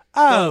got you.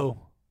 Oh,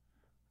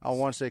 On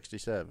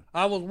 167.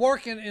 I was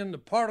working in the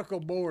particle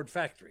board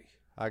factory.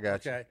 I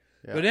got you. Okay.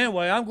 Yeah. But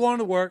anyway, I'm going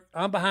to work.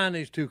 I'm behind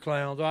these two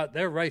clowns. All right,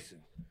 they're racing.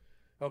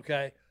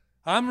 Okay.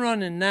 I'm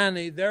running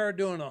 90. They're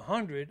doing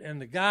 100.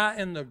 And the guy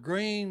in the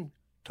green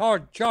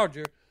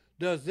Charger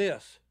does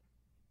this.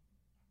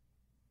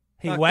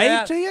 he Like waved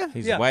that. to you?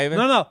 He's waving.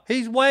 No.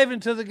 He's waving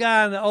to the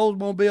guy in the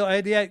Oldsmobile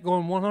 88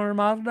 going 100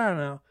 miles an hour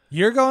now.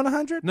 You're going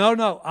 100?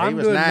 No. I'm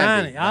was doing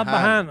 90 90. I'm behind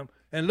behind him.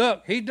 And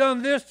look, he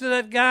done this to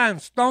that guy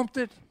and stomped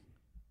it.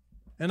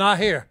 And I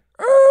hear,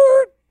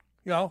 "Er,"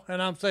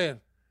 and I'm saying,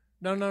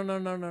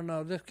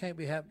 no, this can't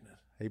be happening.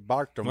 He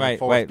barked him in Wait,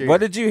 fourth wait. gear. What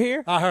did you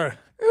hear? I heard,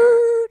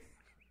 "Er."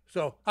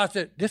 So I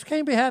said, this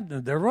can't be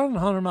happening. They're running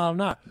 100 miles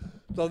an hour.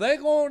 So they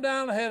go on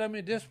down ahead of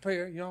me,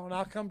 disappear, and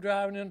I come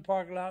driving in the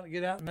parking lot and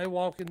get out, and they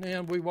walk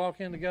in. We walk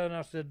in together, and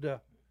I said,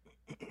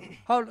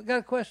 hold, I got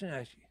a question to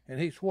ask you. And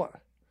he said, what?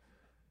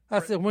 I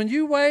said, when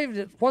you waved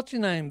at what's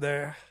your name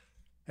there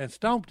and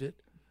stomped it,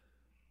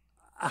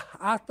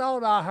 I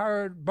thought I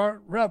heard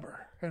burnt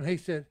rubber. And he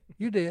said,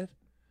 you did.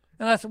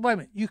 And I said, wait a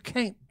minute, you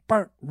can't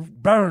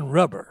burn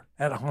rubber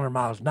at 100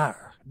 miles an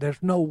hour.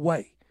 There's no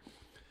way.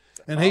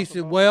 And he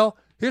said, well,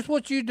 here's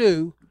what you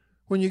do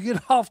when you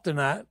get off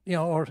tonight,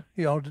 or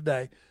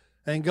today,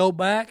 and go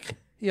back,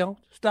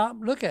 stop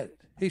and look at it.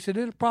 He said,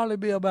 it'll probably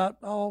be about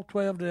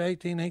 12 to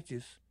 18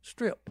 inches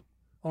strip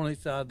on each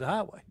side of the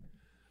highway.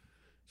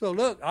 So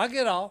look, I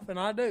get off, and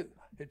I do.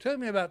 It took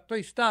me about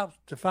 3 stops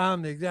to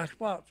find the exact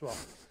spot. So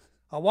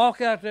I walk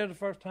out there the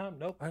first time.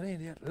 Nope, that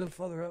ain't it. A little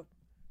further up.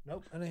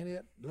 Nope, that ain't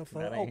it. A little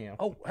further up.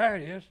 Oh, there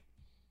it is.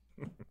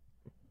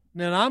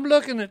 Then I'm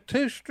looking at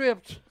 2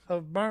 strips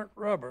of burnt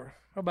rubber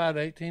about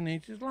 18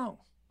 inches long.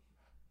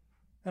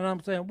 And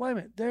I'm saying, wait a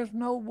minute, there's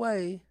no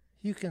way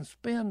you can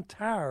spin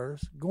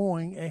tires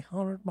going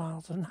 100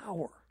 miles an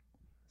hour.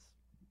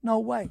 No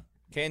way.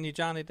 Can you,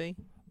 Johnny D?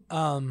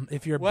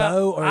 If you're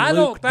Bo or I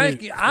Luke don't think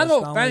Duke, I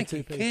don't that's think the you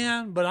only 2 people.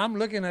 can, but I'm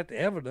looking at the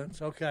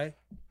evidence, okay?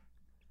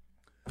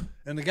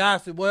 And the guy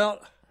said, well,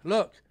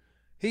 look,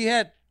 he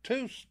had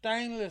 2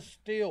 stainless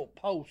steel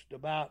posts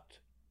about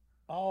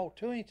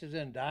 2 inches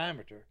in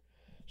diameter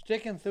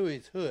sticking through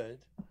his hood,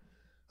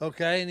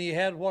 okay? And he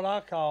had what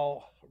I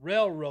call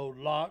railroad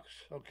locks,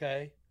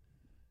 okay?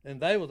 And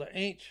they was 1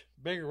 inch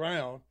big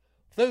around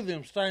through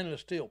them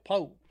stainless steel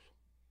posts.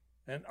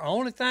 And the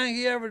only thing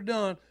he ever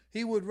done,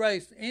 he would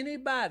race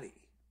anybody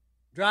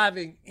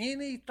driving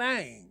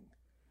anything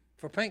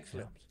for pink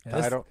slips.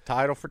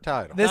 Title for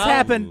title. This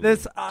happened.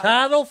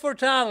 Title for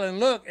title. And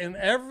look, in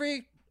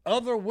every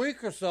other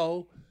week or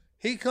so,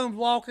 he comes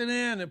walking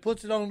in and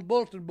puts it on the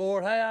bulletin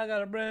board. Hey, I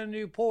got a brand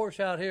new Porsche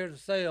out here to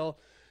sell,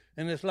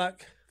 and it's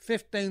like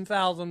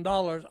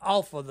 $15,000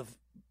 off of the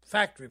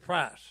factory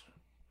price.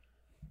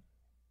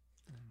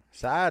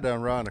 So I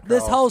done run across.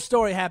 This whole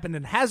story happened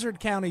in Hazard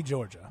County,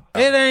 Georgia.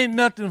 It ain't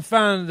nothing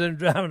finer than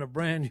driving a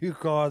brand new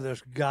car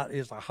that's got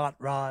is a hot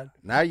rod.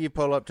 Now you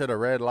pull up to the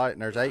red light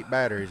and there's 8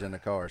 batteries in the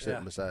car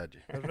sitting beside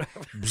you.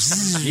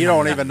 You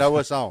don't even know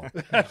what's on.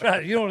 That's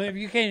right. You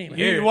can't even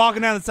hear You're it.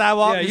 walking down the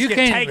sidewalk, Yeah, and you get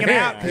can't taken hear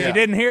out it. because Yeah. you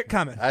didn't hear it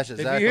coming. That's If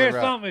exactly you hear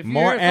right. something, if you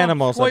More hear something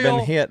animals have been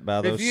squeal, hit by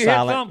if those you hear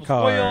silent something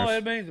cars. squeal,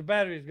 it means the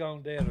battery's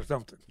gone dead or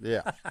something.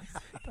 Yeah.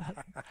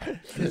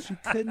 Because you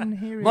couldn't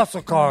hear it.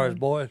 Muscle cars,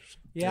 boys.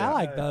 Yeah, I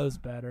like those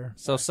better.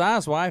 So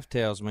Si's wife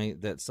tells me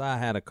that Si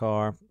had a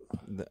car.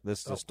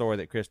 This is a story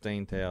that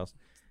Christine tells.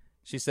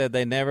 She said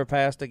they never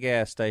passed a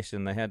gas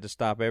station. They had to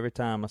stop every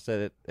time. I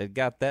said, it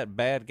got that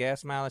bad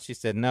gas mileage? She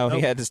said, no, he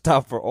had to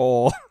stop for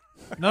oil.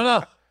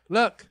 No.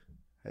 Look.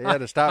 He had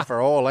to stop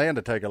for oil and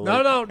to take a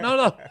leak.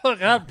 No.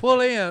 Look, I'd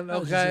pull in, That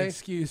was just an okay?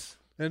 excuse.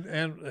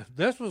 And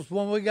this was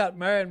when we got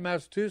married in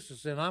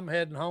Massachusetts, and I'm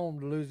heading home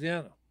to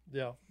Louisiana.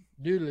 Yeah,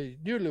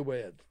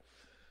 newlyweds.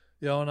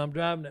 And I'm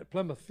driving that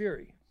Plymouth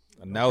Fury.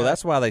 No,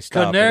 that's why they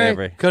stopped at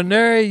every.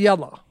 Canary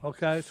yellow.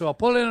 Okay, so I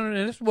pull in, and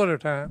it's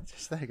wintertime.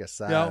 Just think of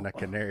Si in a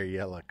canary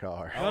yellow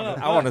car.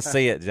 I want to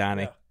see it,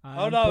 Johnny.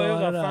 Oh no,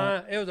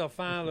 it was a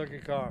fine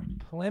looking car.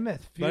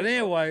 Plymouth. But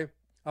anyway,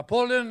 I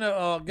pulled in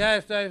the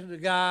gas station. The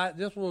guy,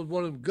 this was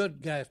one of them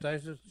good gas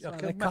stations. So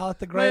they call it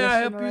the May greatest I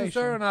help you, generation.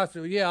 sir? And I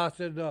said, yeah. I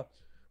said,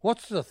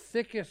 what's the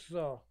thickest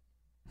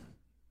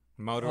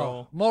Motor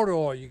oil. motor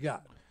oil you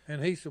got?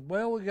 And he said,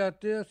 well, we got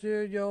this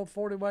here,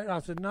 40 weight. I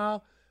said,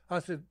 no. I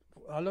said,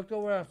 I looked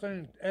over, I was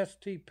saying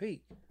STP.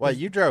 Wait,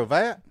 you drove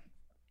that?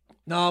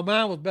 No,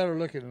 mine was better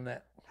looking than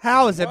that.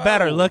 How is it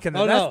better looking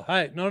than Oh,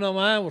 that? no. No,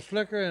 mine was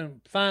slicker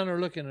and finer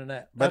looking than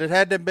that. But it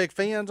had them big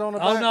fins on the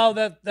Oh back? no,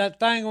 that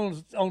thing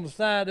on the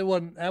side, that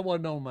wasn't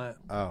on mine.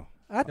 Oh.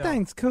 That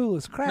thing's cool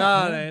as crap.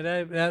 No, man. it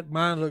ain't. That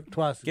mine looked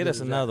twice as Get good us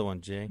as another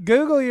one, G.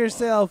 Google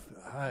yourself that.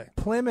 Hey.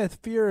 Plymouth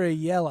Fury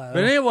yellow.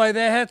 But anyway,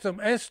 they had some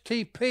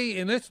STP,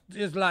 and this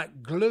is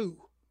like glue.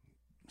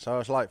 So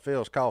it's like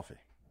Phil's coffee.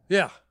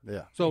 Yeah.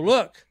 Yeah. So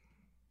look,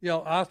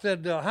 I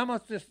said, how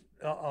much this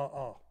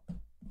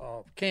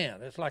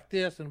can? It's like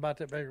this and about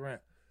that big around.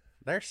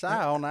 There's Si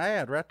on the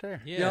ad right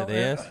there. Yeah, it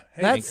is. That's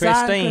and Si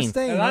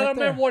Christine. And I right don't remember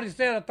there. what he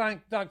said. I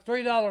think like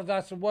 $3.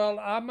 I said, well,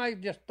 I may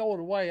just throw it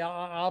away.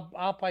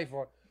 I'll pay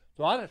for it.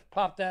 So I just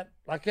popped that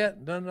like that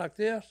and done it like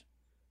this.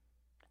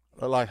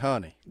 Look like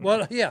honey.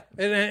 Well, yeah,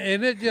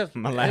 and it just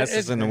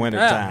Molasses it- in the winter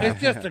yeah, time. It's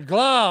just a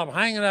glob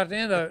hanging out the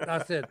end of it.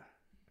 I said,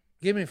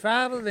 "Give me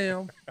 5 of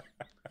them,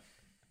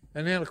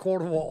 and then a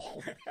quart of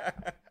oil."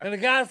 And the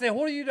guy said,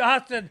 "What are you doing?"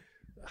 I said,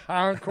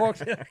 "Iron corks."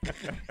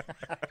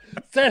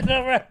 Set it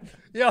over.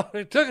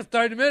 It took us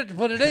 30 minutes to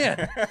put it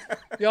in.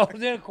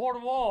 Then a quart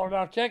of oil, and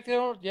I checked it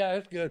on. Yeah,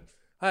 it's good.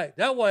 Hey,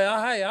 that way,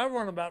 I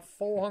run about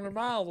 400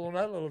 miles on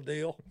that little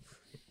deal.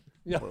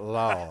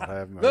 Lord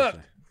have mercy. Look,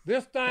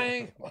 this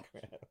thing.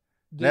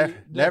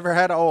 Never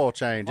had an oil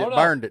change. It Hold on.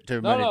 burned it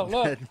too No, many.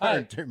 look, It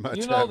burned too much.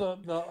 you know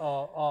the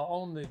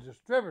on the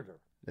distributor,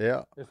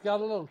 Yeah. it's got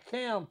a little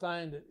cam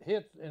thing that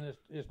hits, and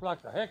it's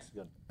like a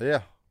hexagon.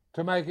 Yeah.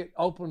 to make it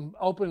open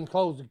and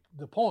close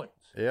the points.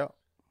 Yeah.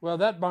 Well,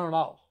 that burned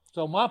off.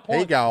 So my point.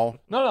 He gone.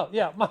 No,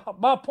 yeah,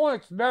 my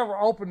points never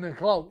opened and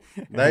closed.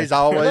 They's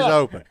always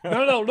open.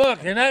 No, look,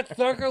 and that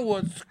sucker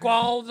would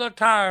squall the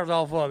tires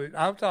off of it.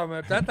 I'm talking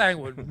about that thing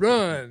would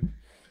run.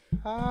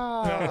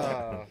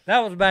 Ah. That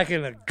was back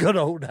in the good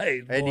old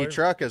days. And boy. your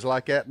truck is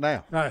like that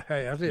now. Hey,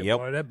 that's it, Yep.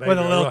 boy. That baby With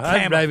a little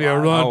that baby will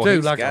camouflage. run Oh, too,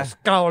 he's like a got-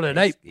 scarlet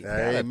ape,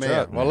 Amen.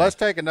 truck, Well, man. let's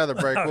take another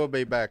break. We'll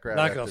be back right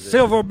like after a this.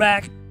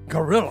 silverback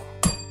gorilla.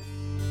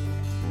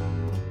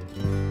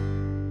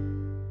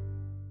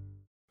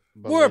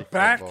 We're Believe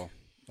back. football.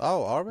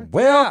 Oh, are we?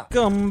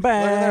 Welcome Look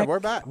at that. back. We're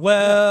back.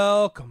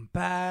 Welcome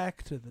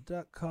back to the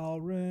duck call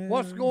room.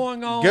 What's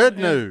going on? Good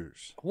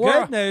news.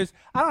 Where- Good news.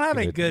 I don't have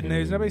any Good good news.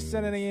 news. Nobody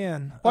sent any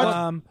in.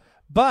 What?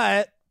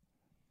 But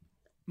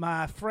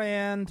my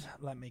friend,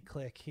 let me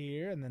click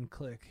here and then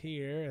click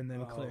here and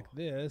then click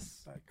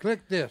this.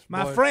 Click this.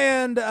 My boy.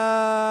 friend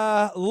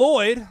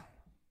Lloyd,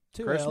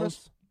 2 Christmas?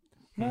 L's.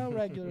 No,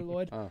 regular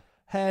Lloyd. Oh.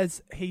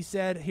 He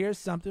said, here's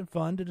something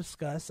fun to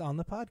discuss on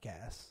the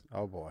podcast.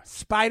 Oh, boy.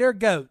 Spider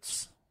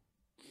goats.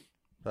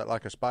 Is that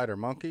like a spider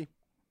monkey?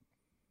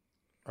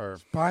 Or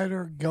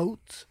Spider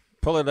goats.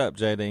 Pull it up,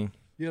 JD.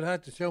 You'd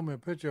have to show me a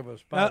picture of a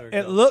spider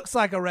It goat. looks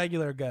like a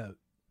regular goat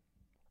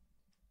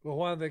Well,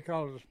 why do they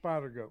call it a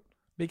spider goat?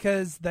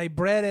 because they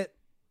bred it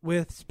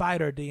with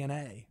spider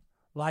DNA,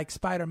 like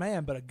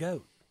Spider-Man, but a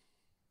goat.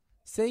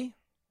 See?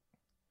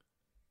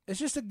 It's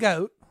just a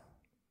goat,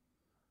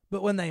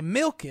 but when they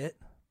milk it,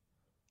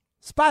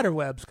 spider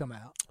webs come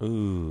out.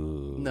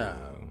 Ooh.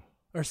 No.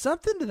 Or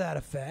something to that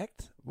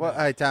effect. what?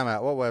 Hey, time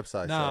out. What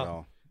website is No. that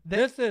on?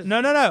 This is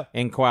No.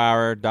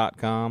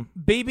 Inquirer.com.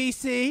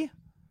 BBC,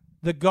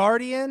 The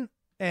Guardian,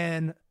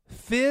 and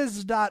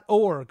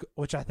phys.org,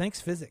 which I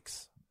think's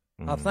physics.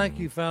 I think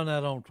you found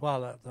that on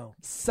Twilight Zone.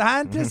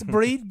 Scientists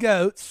breed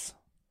goats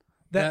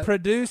that That-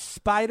 produce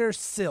spider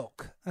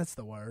silk. That's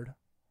the word.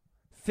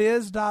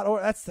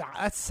 Phys.org.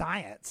 That's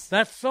science.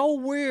 That's so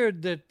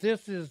weird that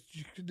this is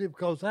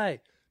because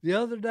hey, the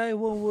other day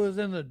when we was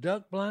in the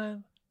duck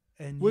blind,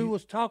 And we you-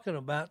 was talking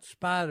about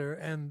spider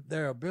and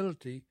their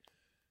ability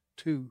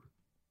to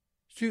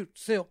shoot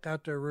silk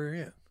out their rear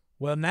end,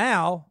 well,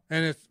 now,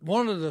 and it's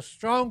one of the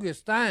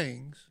strongest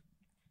things.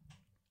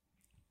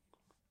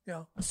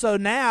 Yeah. so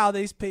now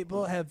these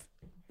people have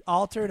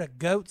altered a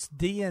goat's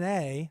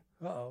DNA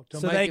so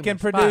they can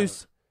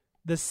produce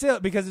the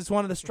silk because it's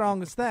one of the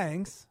strongest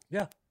things.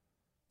 Yeah.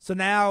 So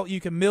now you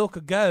can milk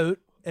a goat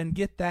and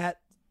get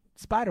that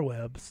spider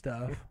web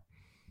stuff.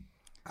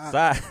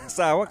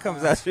 Si, what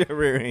comes out your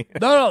rear end?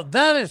 No,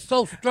 that is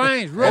so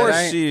strange. Really.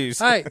 Horseshoes.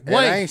 Hey, It ain't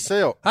wait.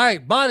 silk. Hey,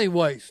 body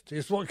waste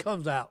is what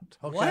comes out.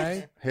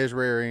 Okay. His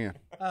rear end.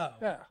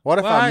 Yeah. What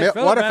if Well, I hey, mil-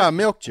 Phil, What if man. I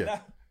milked you?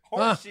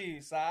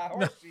 Horseshoes, Si.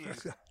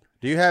 Horseshoes.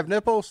 Do you have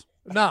nipples?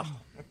 No.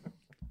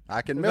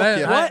 I can milk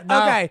you. What?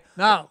 No, Okay.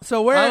 No.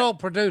 So where- I don't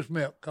produce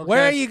milk. Okay?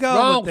 Where are you going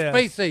Wrong with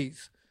this?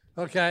 species.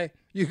 Okay.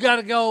 You got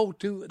to go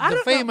to I the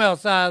don't know. female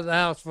side of the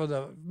house for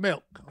the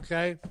milk.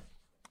 Okay.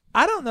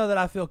 I don't know that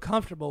I feel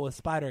comfortable with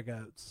spider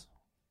goats.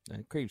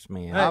 That creeps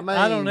me Hey, out.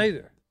 I don't mean-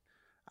 either.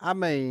 I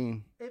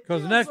mean,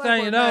 Because the Feels next like thing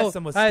we're you know,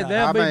 messing with hey, stuff.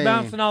 they'll I be mean-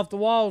 bouncing off the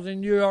walls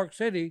in New York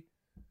City,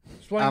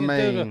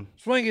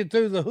 swinging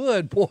through the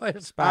hood,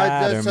 boys.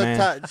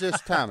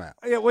 just time out.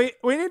 Yeah, we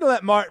need to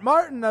let Martin.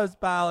 Martin knows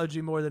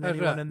biology more than That's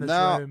anyone right. in this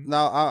No, room.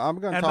 no, I'm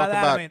going to And by talk that,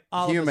 I about mean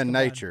all of us human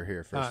combined. nature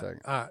here for a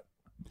second. All right.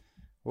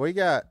 We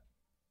got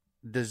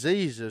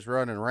diseases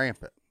running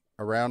rampant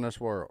around this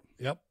world.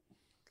 Yep.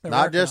 They're Not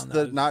working just on the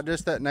those. not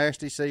just that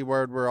nasty C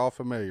word we're all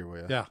familiar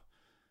with. Yeah.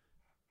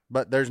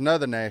 But there's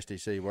another nasty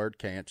C word,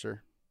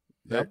 cancer.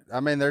 Yep. I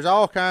mean, there's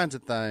all kinds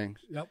of things.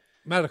 Yep.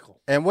 Medical.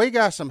 And we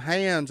got some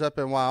hands up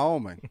in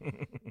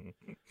Wyoming.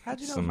 How'd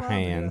you know Some it's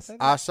Wyoming? Did I hands. say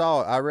that? I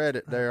saw it. I read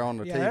it there on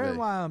the Yeah, they're in TV.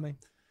 Wyoming.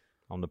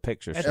 On the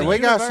picture. At And the we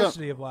got some-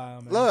 University of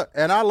Wyoming. Look,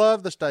 and I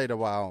love the state of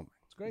Wyoming.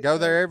 It's a great Go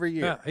state. there every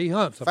year. Yeah. He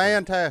hunts. up there.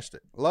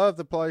 Fantastic. Love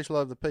the place,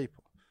 love the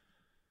people.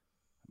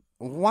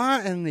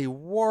 Why in the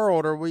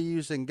world are we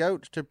using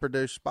goats to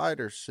produce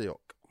spider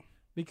silk?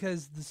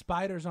 Because the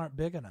spiders aren't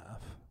big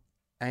enough.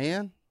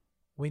 And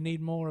We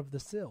need more of the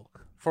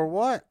silk. for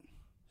what?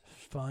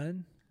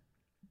 Fun.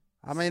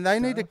 I mean, they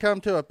need to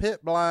come to a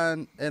pit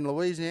blind in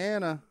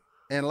Louisiana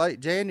in late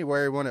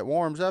January when it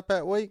warms up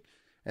that week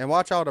and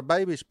watch all the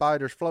baby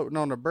spiders floating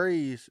on the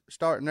breeze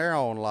starting their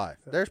own life.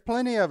 There's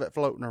plenty of it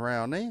floating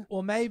around then.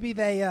 Well, maybe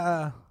they.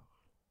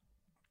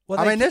 Well,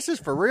 I they mean, this is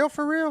for real,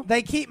 for real.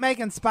 they keep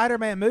making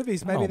Spider-Man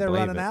movies. Maybe don't they're believe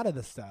running it. out of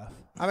the stuff.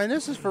 I mean,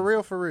 this is for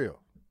real, for real.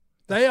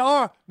 They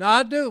are. Now,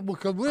 I do,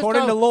 because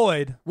According to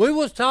Lloyd, we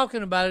was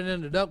talking about it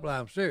in the duck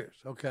blind series,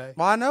 okay?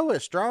 Well, I know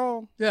it's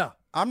strong. Yeah.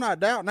 I'm not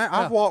doubting that. Yeah.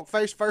 I've walked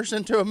face first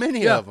into a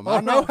many Yeah. of them.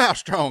 I know Oh, no. how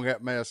strong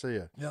that mess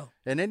is. Yeah.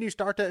 And then you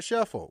start that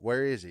shuffle.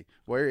 Where is he?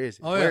 Where is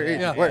he? Oh, Where yeah, is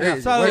yeah, he? Where yeah.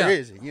 is So- he? Where yeah.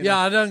 is he? You know? Yeah,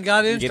 I done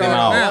got into Get it him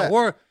all.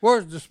 now.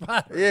 Where's the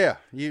spider? Yeah.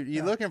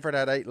 You looking for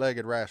that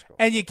 8-legged rascal.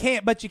 and you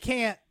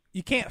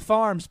can't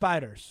farm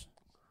spiders.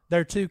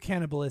 They're too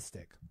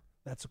cannibalistic.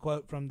 That's a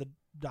quote from the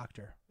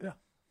doctor.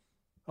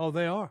 Oh,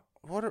 they are.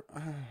 What?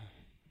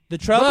 The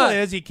trouble But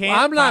is you can't.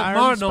 I'm not fire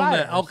Martin on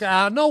that. spiders. Okay,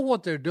 I know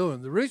what they're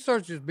doing. The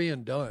research is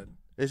being done,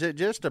 Is it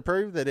just to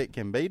prove that it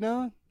can be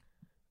done?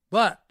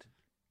 but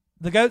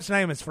The goat's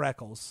name is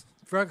Freckles.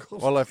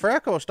 Freckles. Well, if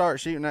Freckles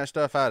starts shooting that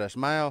stuff out of his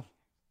mouth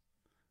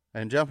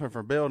and jumping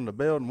from building to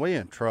building, we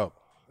in trouble.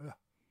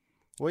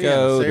 We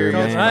Goat, in serious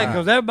man. Right, trouble.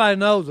 because everybody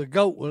knows a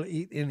goat will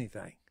eat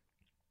anything.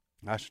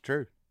 That's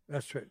true.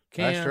 That's true.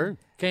 That's true.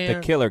 The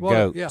killer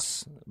well,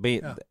 goats.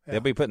 Yeah. They'll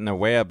be putting their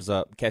webs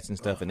up, catching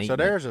stuff and eating. So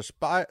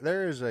it.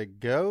 there is a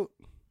goat.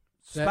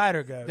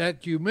 Spider goat.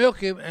 That you milk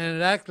him and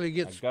it actually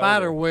gets A goat.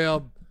 spider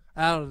web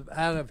out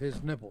of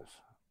his nipples.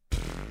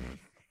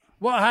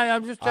 Well, hey,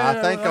 I'm just telling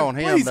I think on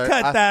him. Please they're-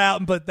 cut I, that out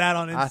and put that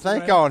on Instagram. I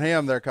think on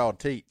him they're called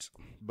teats,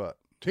 but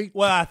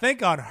Well, I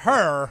think on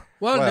her,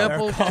 well, well,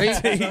 nipples, they're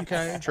teeth, called teeth.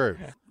 okay. true.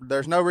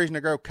 There's no reason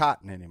to grow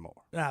cotton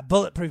anymore.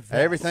 bulletproof vest.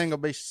 Everything will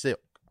be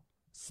silk.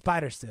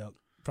 Spider silk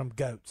from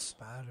goats.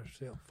 Spider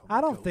silk from I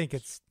don't goats. think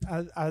it's.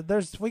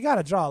 We got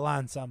to draw a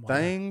line somewhere.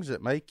 Things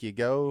that make you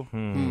go.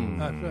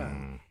 That's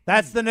right.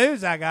 That's the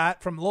news I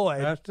got from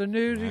Lloyd That's the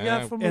news you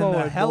got from in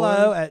Lloyd. the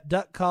hello boy. at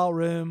Duck Call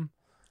Room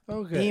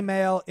Okay.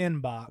 email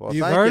inbox. Well,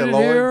 You've thank heard you, it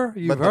Lloyd. here.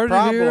 You've But the heard it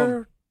problem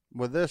here.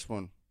 with this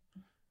one,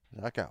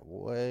 I got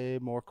way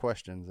more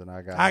questions than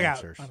I got I got.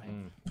 answers. There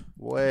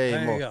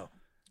Way more. you go.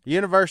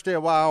 University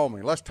of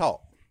Wyoming. Let's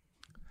talk.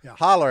 Yeah.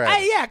 Holler at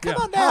Hey, it. yeah,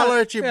 come on down. Holler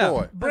at your Yeah.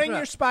 boy. Bring That's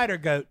your spider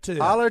goat too.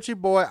 Holler at your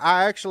boy.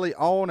 I actually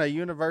own a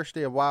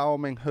University of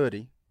Wyoming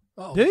hoodie.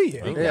 Oh, Do you?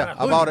 got Yeah,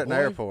 a I bought it in hoodie, the boy.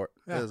 airport.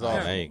 Yeah. It was Yeah.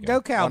 awesome. There you go.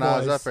 Go Cowboys. When I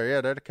was up there,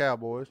 yeah, they're the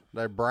Cowboys.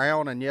 They're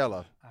brown and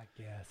yellow. I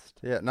guessed.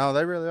 Yeah, no,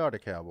 they really are the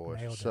Cowboys.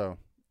 Nailed it. So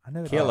I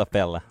knew Kill a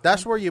fella.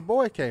 that's where your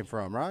boy came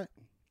from, right?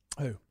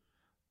 Who?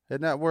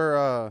 Isn't that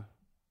where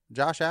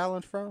Josh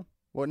Allen's from?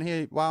 Wasn't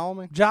he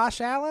Wyoming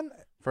Josh Allen?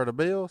 for the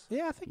Bills?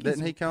 Yeah, I think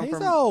Didn't he come he's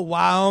from- a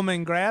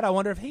Wyoming grad. I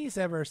wonder if he's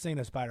ever seen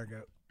a spider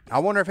goat. I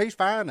wonder if he's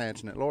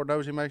financing it. Lord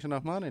knows he makes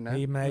enough money now.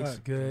 He makes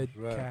Right. good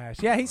Right. cash.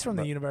 Yeah, he's from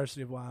the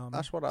University of Wyoming.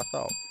 That's what I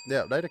thought.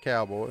 Yeah, they the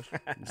Cowboys.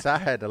 So I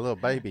had the little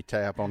baby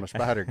tap on the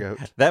spider goat.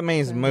 That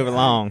means move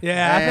along.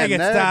 Yeah, I think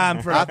And it's then-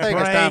 time for a I break. think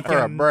it's time for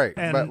a and- break,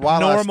 And but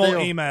while I normal still-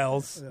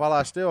 emails. While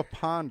I still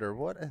ponder,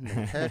 what in the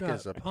heck right.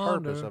 is the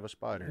Ponder. purpose of a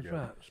spider That's goat?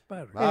 right.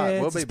 Spider. All right,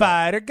 It's we'll a be back.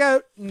 spider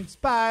goat and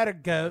spider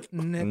goat,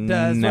 and it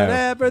does No.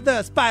 whatever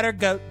the spider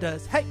goat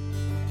does. Hey,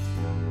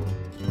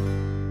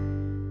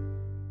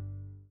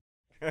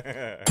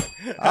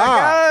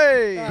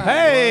 Hey,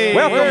 hey,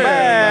 Welcome we're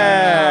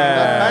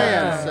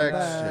back. The fan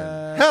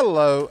section.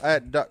 Hello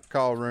at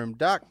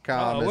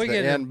duckcallroom.com Oh, is we the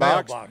get in inbox.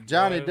 mailbox,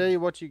 Johnny bro. D,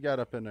 what you got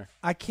up in there?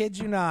 I kid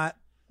you not.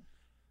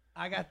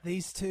 I got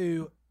these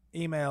two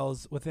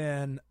emails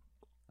within.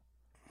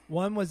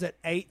 One was at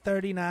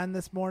 8:39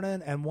 this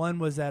morning, and one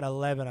was at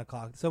 11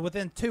 o'clock. So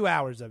within 2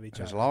 hours of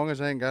each As other. long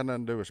as it ain't got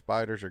nothing to do with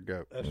spiders or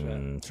goat. That's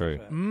right.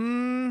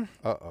 True.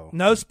 Uh-oh.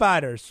 No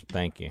spiders.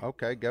 Thank you.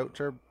 Okay,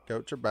 goats are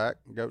back.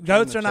 Goats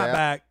in are the not chat.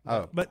 back,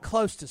 Oh. but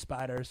close to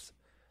spiders.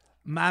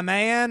 My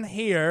man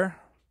here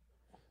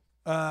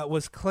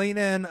was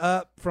cleaning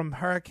up from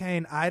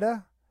Hurricane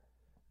Ida.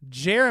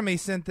 Jeremy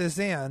sent this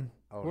in.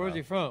 Oh, Where's no.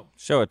 he from?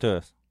 Show it to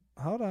us.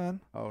 Hold on.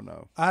 Oh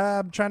no.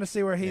 I'm trying to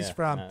see where he's Yeah,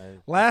 from. no,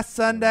 Last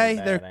Sunday,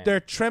 bad, they're ain't they're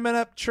trimming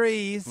up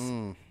trees,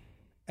 Mm.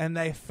 and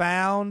they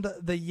found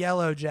the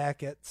yellow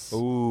jackets.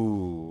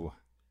 Ooh.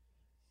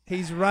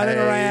 He's running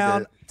Hate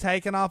around, it.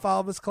 taking off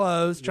all of his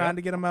clothes, trying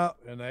to get them out.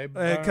 And they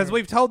Because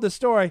we've told the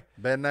story,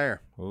 Been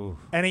there. Ooh.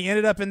 and he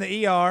ended up in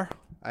the ER.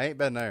 I ain't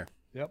been there.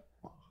 Yep.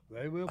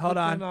 They will Hold put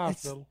you on. in the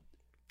hospital.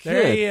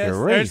 There he Good is.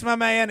 grief. There's my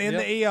man in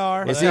Yep. the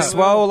ER. Is he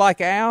swole like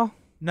Al?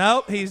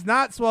 Nope, he's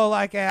not swole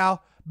like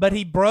Al, but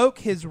he broke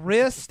his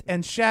wrist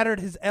and shattered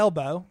his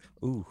elbow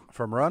Ooh.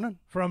 From running?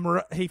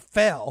 he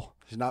fell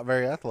He's not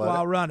very athletic.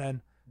 while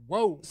running.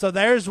 Whoa. So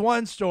there's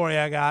one story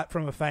I got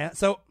from a fan.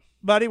 So,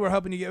 buddy, we're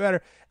hoping you get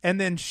better. And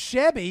then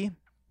Chevy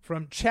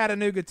from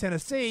Chattanooga,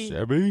 Tennessee,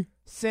 Chevy?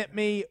 sent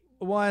me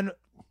one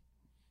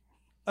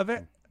of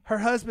it. Her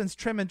husband's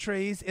trimming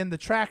trees in the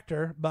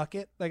tractor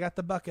bucket. They got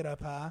the bucket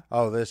up high.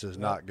 Oh, this is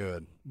not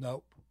good.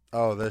 Nope.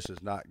 Oh, this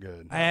is not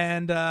good.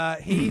 And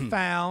he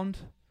found,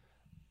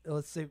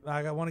 let's see,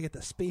 I want to get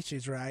the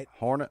species right,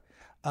 Hornet?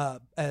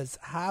 as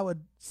I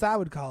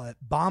would call it,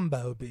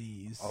 bombo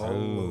bees.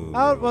 Ooh.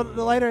 Oh, well,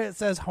 later it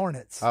says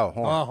hornets. Oh,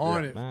 hornet. Oh,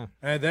 hornet. Yeah.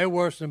 And they're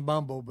worse than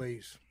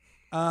bumblebees.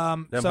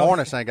 Them so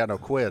hornets ain't got no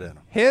quid in them.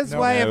 his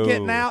No. way of No.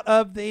 getting out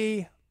of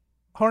the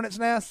hornet's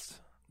nest,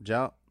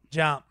 Jump.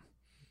 jump.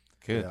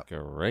 Good Yeah.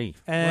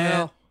 grief.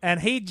 And Well-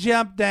 he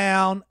jumped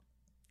down.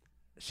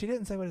 She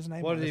didn't say what his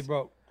name What was. did he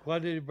broke?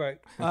 What did he break?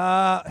 His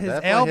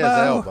Definitely elbow.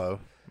 his elbow.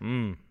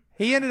 Mm.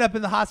 He ended up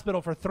in the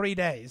hospital for 3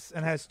 days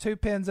and has 2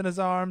 pins in his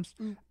arms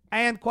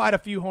and quite a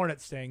few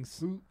hornet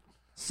stings.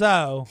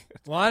 So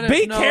Well, I didn't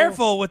be know-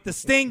 careful with the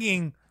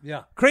stinging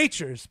Yeah.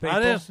 creatures, people.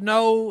 I just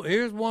know,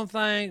 here's one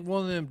thing,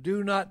 one of them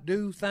do not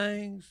do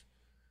things.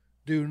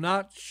 Do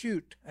not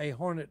shoot a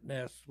hornet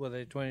nest with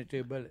a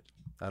 22 bullet.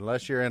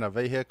 Unless you're in a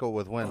vehicle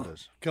with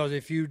windows. Because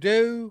if you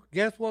do,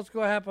 guess what's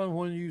going to happen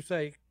when you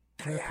say,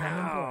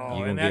 "Ow,"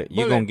 You and gonna that get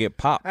you gonna bullet- get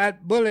popped.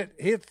 That bullet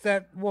hits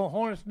that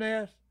hornet's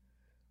nest,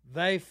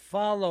 they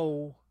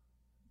follow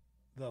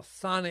the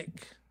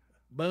sonic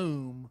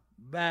boom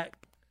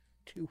back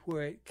to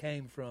where it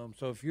came from.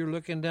 So if you're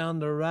looking down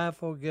the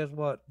rifle, guess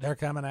what? They're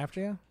coming after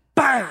you.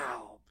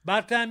 Bow!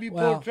 By the time you pull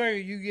Well, the trigger,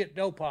 you get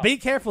dope pop. Be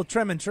careful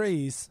trimming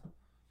trees,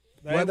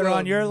 They whether will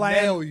on your nail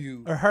land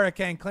you. or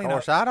hurricane cleanup.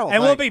 course, I don't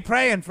And we'll think- be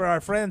praying for our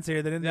friends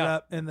here that ended Yeah.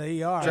 up in the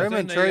ER.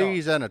 Trimming the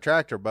trees and a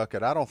tractor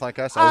bucket, I don't think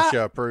that's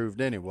OSHA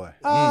approved anyway.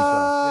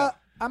 I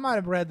might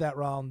have read that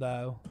wrong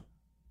though.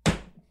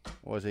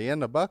 Was he in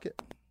the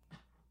bucket?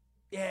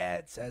 Yeah,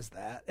 it says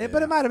that.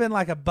 But it might have been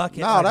like a bucket.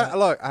 No, like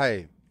look,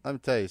 hey, let me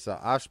tell you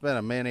something. I've spent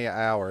a many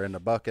hour in the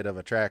bucket of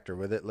a tractor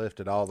with it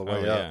lifted all the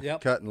way yeah. up,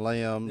 Yep. cutting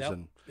limbs Yep.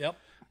 and Yep.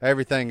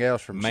 everything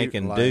else from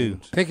Making shooting do.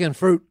 lanes, Picking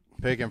fruit.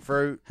 picking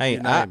fruit, Hey,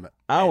 you name it.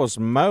 I was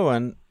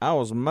mowing,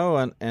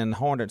 and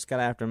hornets got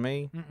after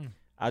me.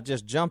 I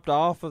just jumped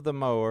off of the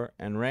mower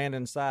and ran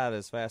inside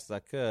as fast as I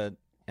could,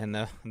 and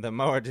the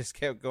mower just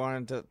kept going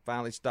until it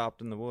finally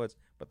stopped in the woods.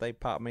 But they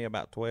popped me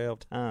about 12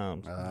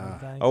 times.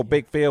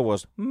 Big Phil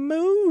was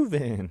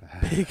moving.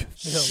 Big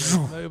Phil was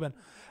moving.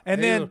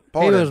 And then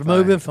He was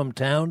moving from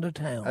town to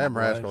town. Them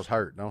boys. rascals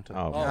hurt, don't they?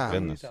 Oh, God. my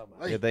goodness.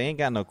 Yeah, they ain't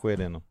got no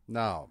quit in them.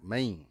 No,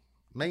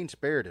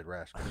 mean-spirited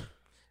rascals.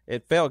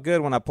 It felt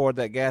good when I poured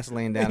that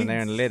gasoline down in there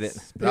and lit it.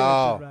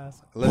 Oh,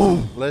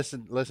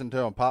 listen to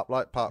them pop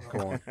like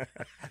popcorn.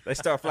 They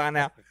start flying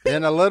out.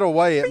 In a little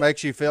way, it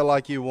makes you feel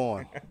like you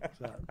won.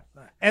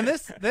 And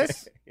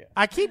this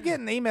I keep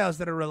getting emails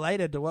that are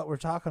related to what we're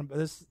talking about.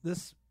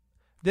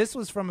 This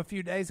was from a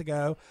few days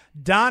ago.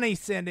 Donnie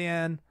sent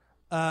in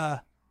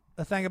a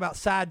thing about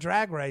side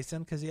drag racing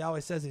because he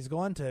always says he's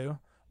going to.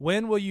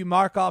 When will you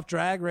mark off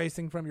drag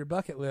racing from your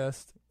bucket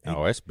list?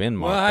 Oh, it's been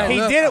marked Well, off. hey, He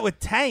look, did it with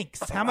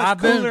tanks. How much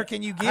cooler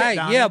can you get, Hey,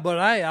 Donnie? yeah, but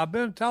I've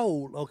been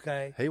told,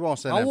 okay. He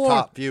wants in I them want,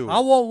 top fuel. I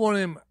want one of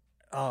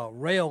them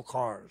rail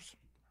cars.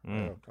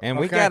 And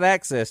we Okay. got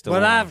access to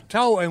But one. I've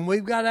told, and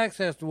we've got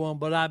access to one,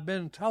 but I've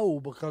been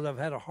told because I've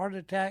had a heart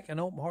attack and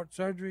open heart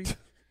surgery,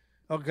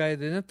 okay,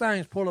 then them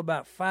things pull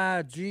about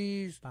 5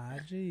 G's.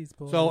 5 G's,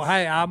 boys. So,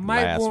 hey, I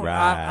might Last want,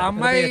 ride. I It'll be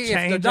may, a if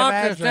change the of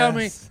doctors tell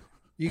me, address.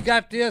 you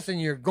got this and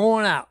you're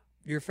going out,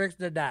 you're fixing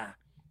to die,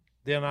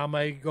 then I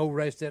may go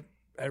race that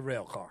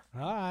rail car.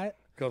 All right.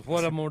 Because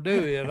what I'm going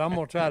to do is I'm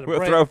going to try to We'll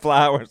break. throw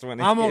flowers when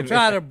he I'm going to gets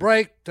try it. to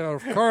break the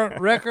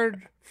current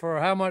record for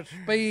how much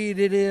speed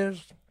it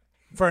is.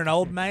 For an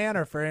old man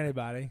or for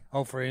anybody?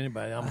 Oh, for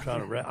anybody, I'm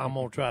trying to. I'm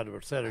gonna try to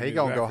set a He new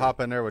gonna go record. hop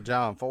in there with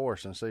John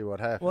Force and see what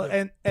happens. Well,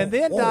 and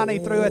then Donnie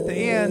threw at the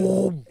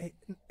end.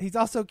 He's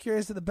also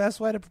curious of the best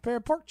way to prepare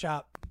a pork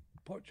chop.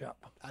 pork chop.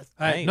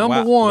 Hey, Hey,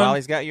 number while one.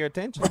 he's got your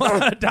attention.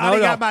 Donnie No.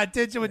 got my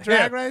attention with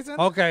drag Yeah. racing.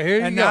 Okay, here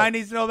you and go. now he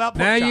needs to know about pork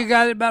Now chops. you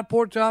got it about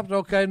pork chops.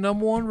 Okay,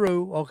 number one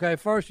rule. Okay,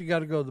 first you got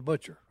to go to the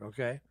butcher.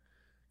 Okay,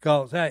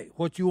 because hey,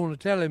 what you want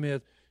to tell him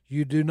is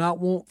you do not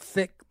want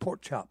thick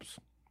pork chops.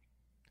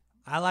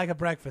 I like a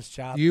breakfast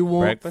chop. You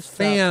want Breakfast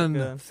chops are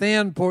good.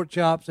 thin pork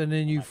chops, and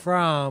then you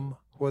fry them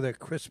where they're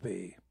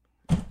crispy.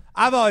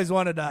 I've always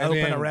wanted to And open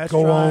then a go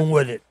restaurant on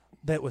with it.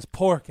 that was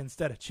pork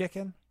instead of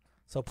chicken.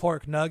 So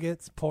pork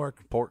nuggets,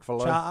 pork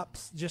Fillet.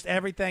 chops, just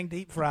everything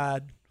deep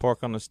fried, Pork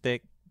on the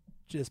stick.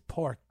 just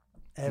pork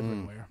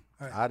everywhere.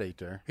 I'd eat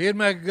there. He'd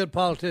make a good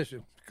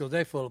politician because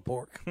they full of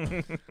pork.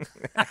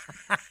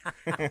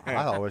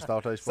 I always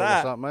thought they was full of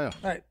Side. something else.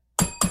 Hey,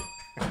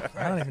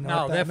 I don't even know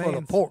no, what they're that full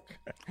means. of pork.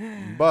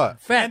 But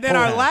Fat And then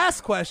pork. our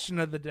last question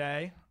of the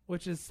day,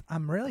 which is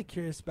I'm really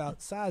curious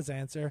about Si's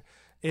answer,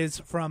 is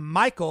from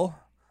Michael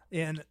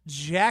in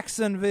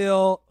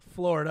Jacksonville,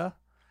 Florida.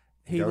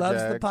 He Go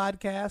loves the Jags.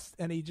 podcast,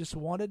 and he just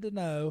wanted to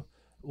know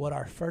what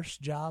our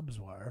first jobs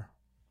were.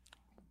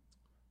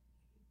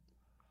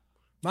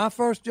 My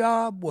first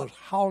job was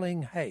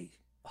hauling hay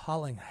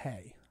Hauling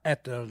hay.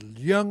 at the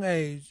young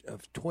age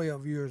of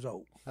 12 years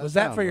old. Was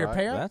that sounds for your right.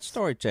 parents? That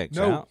story checks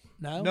No. out.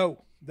 No.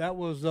 No, that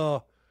was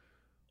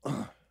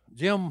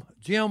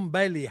Jim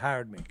Bailey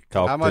hired me.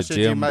 Talk How much to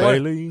did you Jim make?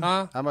 Bailey.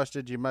 Huh? how much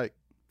did you make?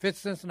 50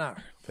 cents an hour.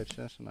 50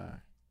 cents an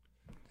hour.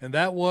 And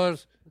that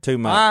was Too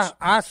much.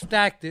 I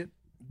stacked it.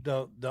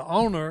 The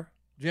owner,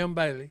 Jim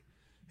Bailey,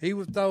 he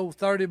would throw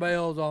 30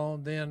 bales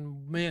on,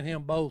 then me and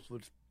him both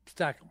would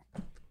stack them.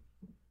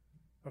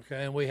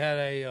 Okay, and we had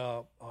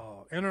a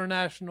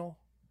international,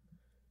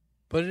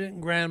 put it in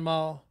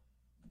grandma.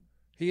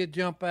 He'd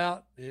jump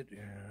out.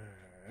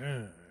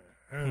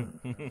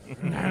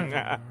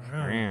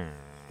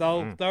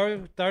 Throw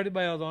 30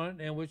 bales on it,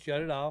 and we'd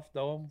shut it off,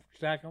 throw them,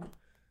 stack them,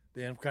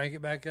 then crank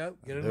it back up,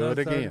 get Do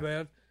another it 30 again.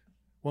 bales.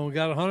 When we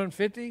got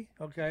 150,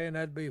 okay, and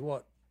that'd be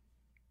what?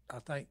 I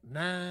think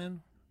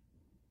 9.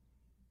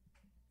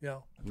 Yeah,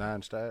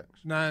 9 stacks.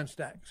 9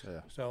 stacks.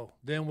 Yeah. So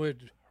then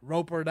we'd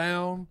rope her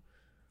down,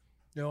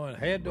 and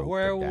head to Rope her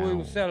wherever we down.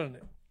 were selling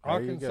it. There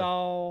you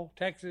Arkansas,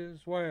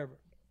 Texas, wherever.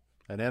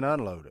 And then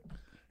unload it.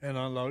 And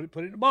unload it,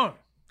 put it in the barn.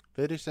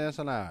 50 cents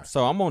an hour.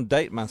 So I'm gonna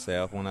date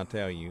myself when I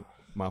tell you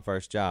my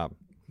first job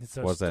It's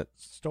a was that.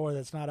 store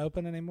that's not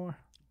open anymore.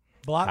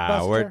 Blockbuster.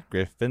 Howard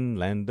Griffin,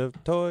 land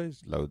of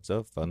toys, loads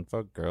of fun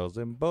for girls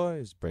and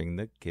boys. Bring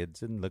the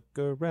kids and look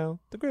around,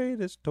 the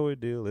greatest toy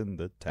deal in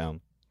the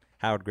town.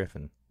 Howard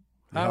Griffin.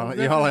 You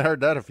only heard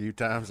that a few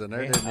times in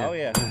there, didn't you? Oh,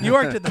 yeah. You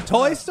worked at the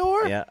toy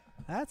store? Yeah.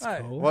 That's Hey,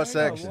 cool. What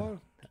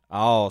section?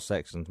 All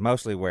sections,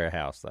 mostly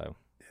warehouse, though.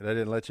 They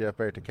didn't let you up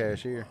there at the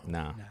cashier?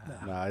 No.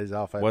 No, he's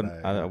off that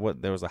Wasn't,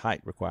 bag. there was a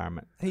height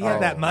requirement. He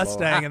had that Oh,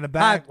 Mustang in the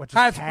back, which is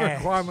Height cash.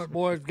 requirement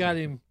boys got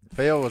him.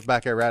 Phil was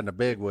back there riding a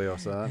big wheel,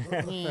 son.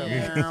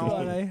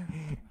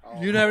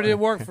 You never did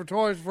work for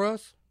Toys for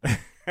Us?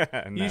 No.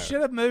 You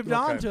should have moved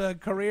on to a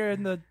career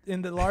in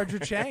the larger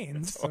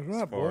chains. That's right,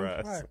 for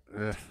boys. us.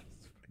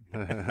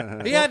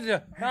 Right. He had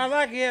the. I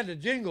like he had the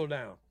jingle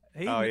down.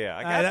 Oh, yeah.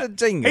 I got the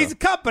jingle. He's a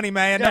company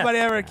man. Yeah. Nobody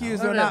ever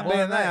accused him of not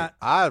being that.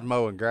 I was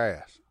mowing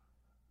grass.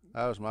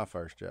 That was my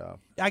first job.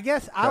 I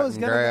guess I was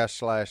Cutting gonna.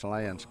 grass /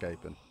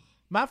 landscaping.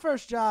 My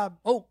first job,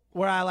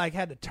 where I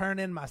had to turn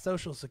in my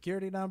social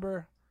security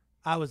number.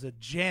 I was a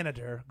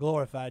janitor,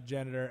 glorified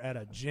janitor at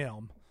a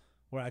gym,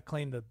 where I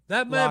cleaned the.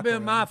 That may have locker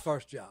been my rooms.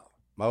 first job.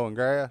 Mowing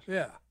grass?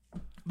 Yeah,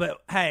 But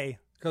hey,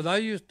 because I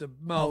used to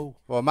mow.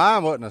 Well,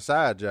 mine wasn't a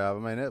side job. I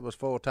mean, it was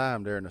full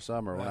time during the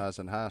summer when I was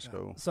in high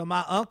school. so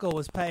my uncle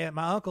was paying.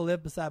 My uncle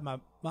lived beside my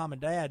mom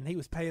and dad, and he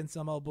was paying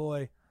some old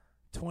boy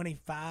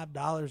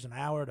 $25 an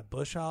hour to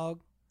bush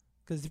hog.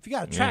 Because if you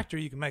got a tractor,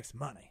 you can make some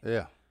money.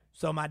 Yeah.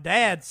 So my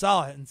dad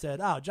saw it and said,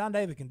 "Oh, John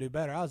David can do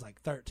better." I was like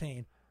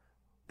 13,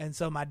 and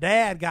so my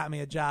dad got me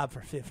a job for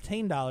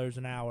 $15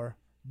 an hour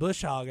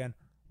bush hogging,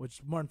 which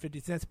is more than 50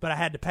 cents. But I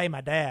had to pay my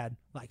dad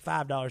like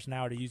 $5 an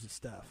hour to use his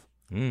stuff.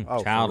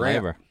 Oh, child for rent.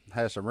 labor.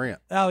 Has some rent.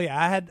 Oh yeah,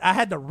 I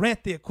had to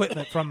rent the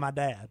equipment from my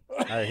dad.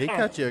 Hey, he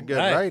cut you a good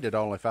Hey. rate at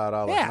only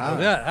 $5 Yeah. an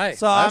hour. Yeah, hey.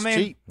 So That's I mean,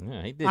 cheap.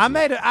 Yeah, he did. I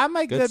made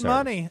Good good service.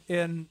 money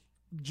in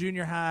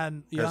junior high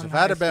and Because young if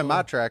high I'd have been school.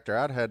 my tractor,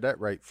 I'd have had that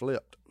rate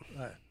flipped.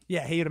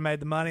 Yeah, he would have made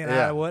the money, and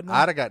Yeah, I wouldn't.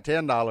 I'd have got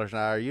 $10 an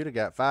hour. You'd have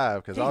got $5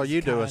 because all He's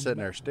you do is kind, sitting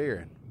there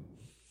steering.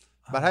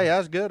 But hey, I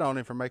was good on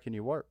him for making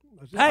you work.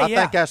 Hey, I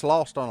yeah. think that's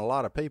lost on a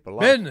lot of people.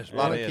 Business, a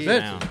lot it of is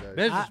kids. now. these days.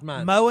 Business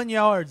man. Mowing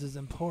yards is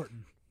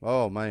important.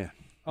 Oh man,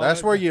 Oh,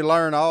 that's that- where you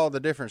learn all the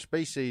different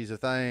species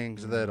of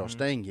things that'll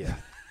sting you,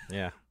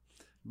 Yeah.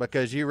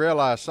 because you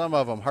realize some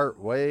of them hurt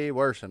way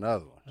worse than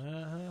other ones.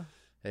 Uh-huh.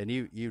 And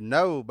you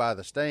know by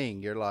the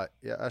sting, you're like,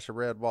 yeah, that's a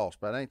red wasp,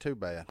 but it ain't too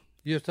bad.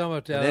 You was talking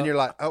about that. And then you're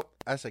like, oh,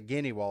 that's a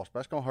guinea wasp.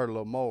 That's gonna hurt a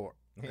little more.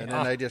 And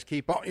then they just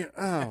keep on.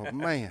 Oh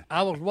man,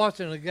 I was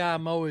watching a guy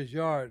mow his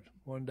yard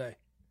one day.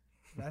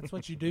 That's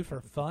what you do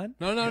for fun.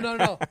 No. at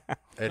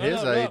No,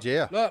 his no, age, look,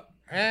 yeah. Look,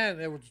 and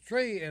there was a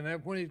tree, and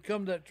when he'd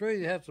come to that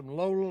tree, it had some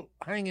low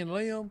hanging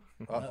limb.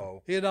 Uh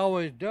oh. He'd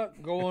always duck,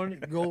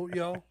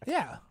 go,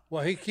 Yeah.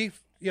 Well, he keeps,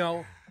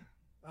 I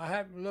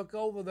happened to look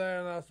over there,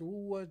 and I said,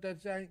 "Ooh, what?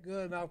 That ain't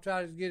good." And I'll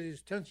try to get his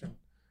attention,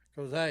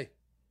 because hey,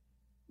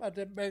 about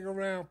that big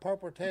around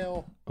purple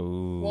tail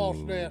Ooh.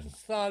 wasp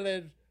nest,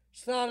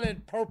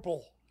 solid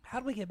purple. How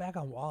do we get back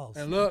on walls?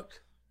 And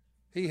look,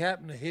 he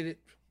happened to hit it.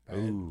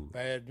 Ooh.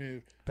 Bad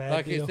news. Bad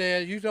like deal. he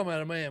said, you talking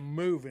about a man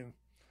moving.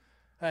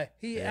 Hey,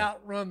 he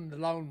outrun the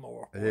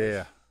lawnmower.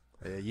 Yeah.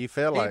 Yeah. You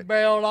feel He like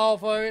bailed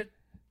off of it,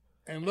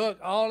 and look,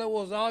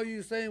 all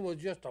you seen was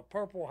just a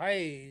purple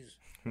haze.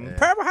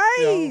 Purple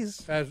You know,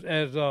 haze. as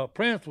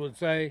Prince would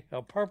say,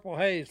 a purple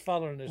haze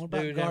following this What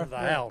about dude Garth into the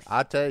Brooks? house.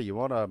 I tell you,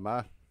 one of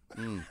my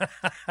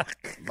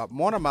but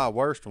one of my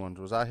worst ones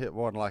was I hit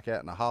one like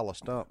that in a hollow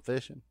stump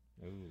fishing.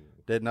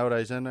 Didn't know they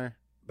was in there.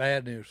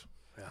 Bad news.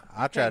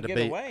 I tried to get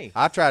be. away.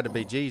 I tried to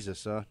be Jesus,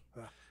 son.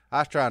 I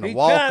was trying to He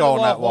walk tried to on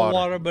walk that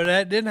water. but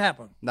that didn't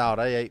happen. No,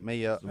 they ate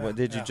me up. What,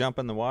 did you jump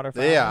in the water?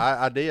 Yeah,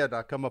 I did.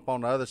 I come up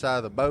on the other side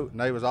of the boat, and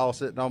they was all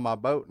sitting on my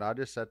boat, and I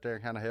just sat there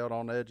and kind of held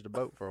on the edge of the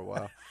boat for a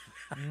while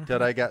till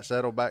they got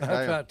settled back That's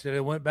down. right, till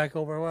it went back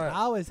over a I while.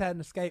 always had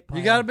an escape plan.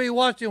 You got to be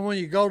watching when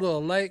you go to a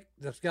lake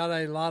that's got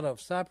a lot of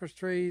cypress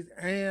trees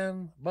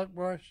and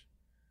buckbrush,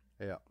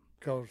 Yeah,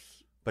 because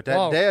but that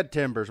Well- dead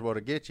timber's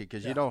what'll get you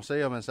because you don't see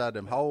them inside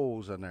them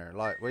holes in there.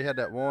 Like we had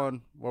that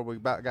one where we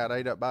about got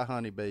ate up by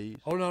honeybees.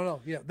 oh no,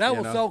 yeah, that You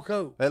was know. so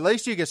cool. At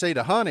least you could see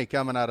the honey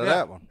coming out of Yeah,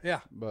 that one. yeah.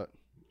 But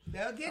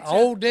They'll get you.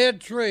 Old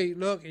dead tree.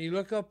 Look, and you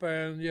look up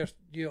there, and just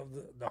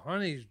the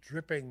honey's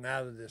dripping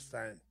out of this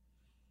thing.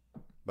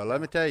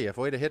 let me tell you, if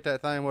we'd have hit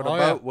that thing with a Oh,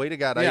 yeah. boat, we'd have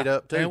got ate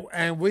up too.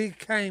 And we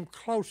came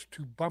close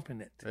to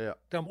bumping it. Yeah.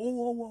 Them,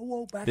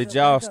 whoa, back Did up,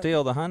 y'all back up.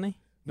 steal the honey?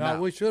 No,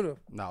 No. we should have.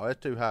 No, it's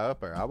too high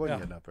up there. I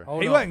wasn't getting up there. Oh,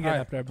 He no. wasn't getting Hey,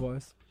 up there,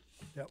 boys.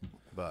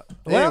 But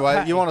Well, anyway,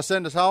 hey. you want to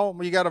send us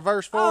home? You got a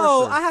verse for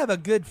Oh, us? or- I have a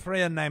good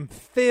friend named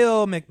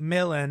Phil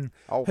McMillan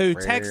Oh, who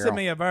Phil. texted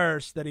me a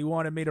verse that he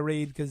wanted me to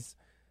read because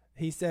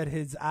he said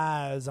his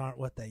eyes aren't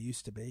what they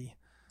used to be.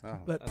 Oh.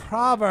 But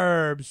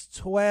Proverbs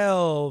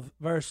 12,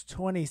 verse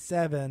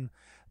 27,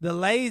 the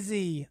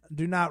lazy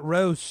do not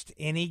roast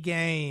any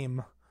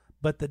game,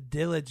 but the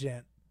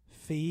diligent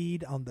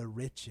feed on the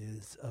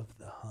riches of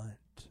the hunt.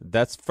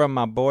 That's from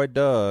my boy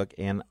Doug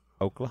in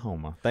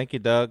Oklahoma. Thank you,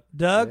 Doug.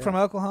 Doug from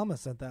Oklahoma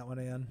sent that one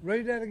in.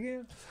 Read that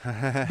again.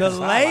 The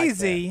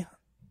lazy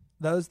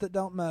those that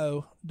don't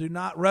mow, do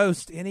not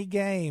roast any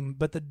game,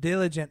 but the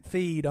diligent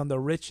feed on the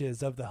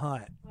riches of the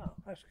hunt. Oh,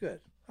 that's good.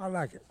 I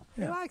like it.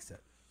 He likes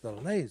it. The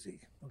lazy.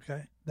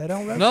 Okay. They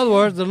don't roast. In other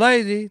words, the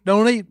lazy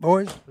don't eat,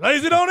 boys.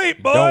 Lazy don't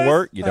eat, boys. Don't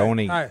work, you don't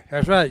eat. Hey,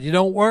 that's right. You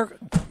don't work,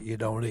 you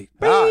don't eat.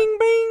 Bing,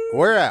 bing.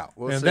 We're out.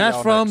 We'll And see that's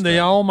y'all from next the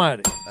time.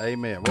 Almighty.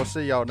 Amen. We'll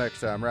see y'all next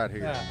time right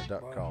here in the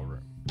Duck Call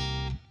Room.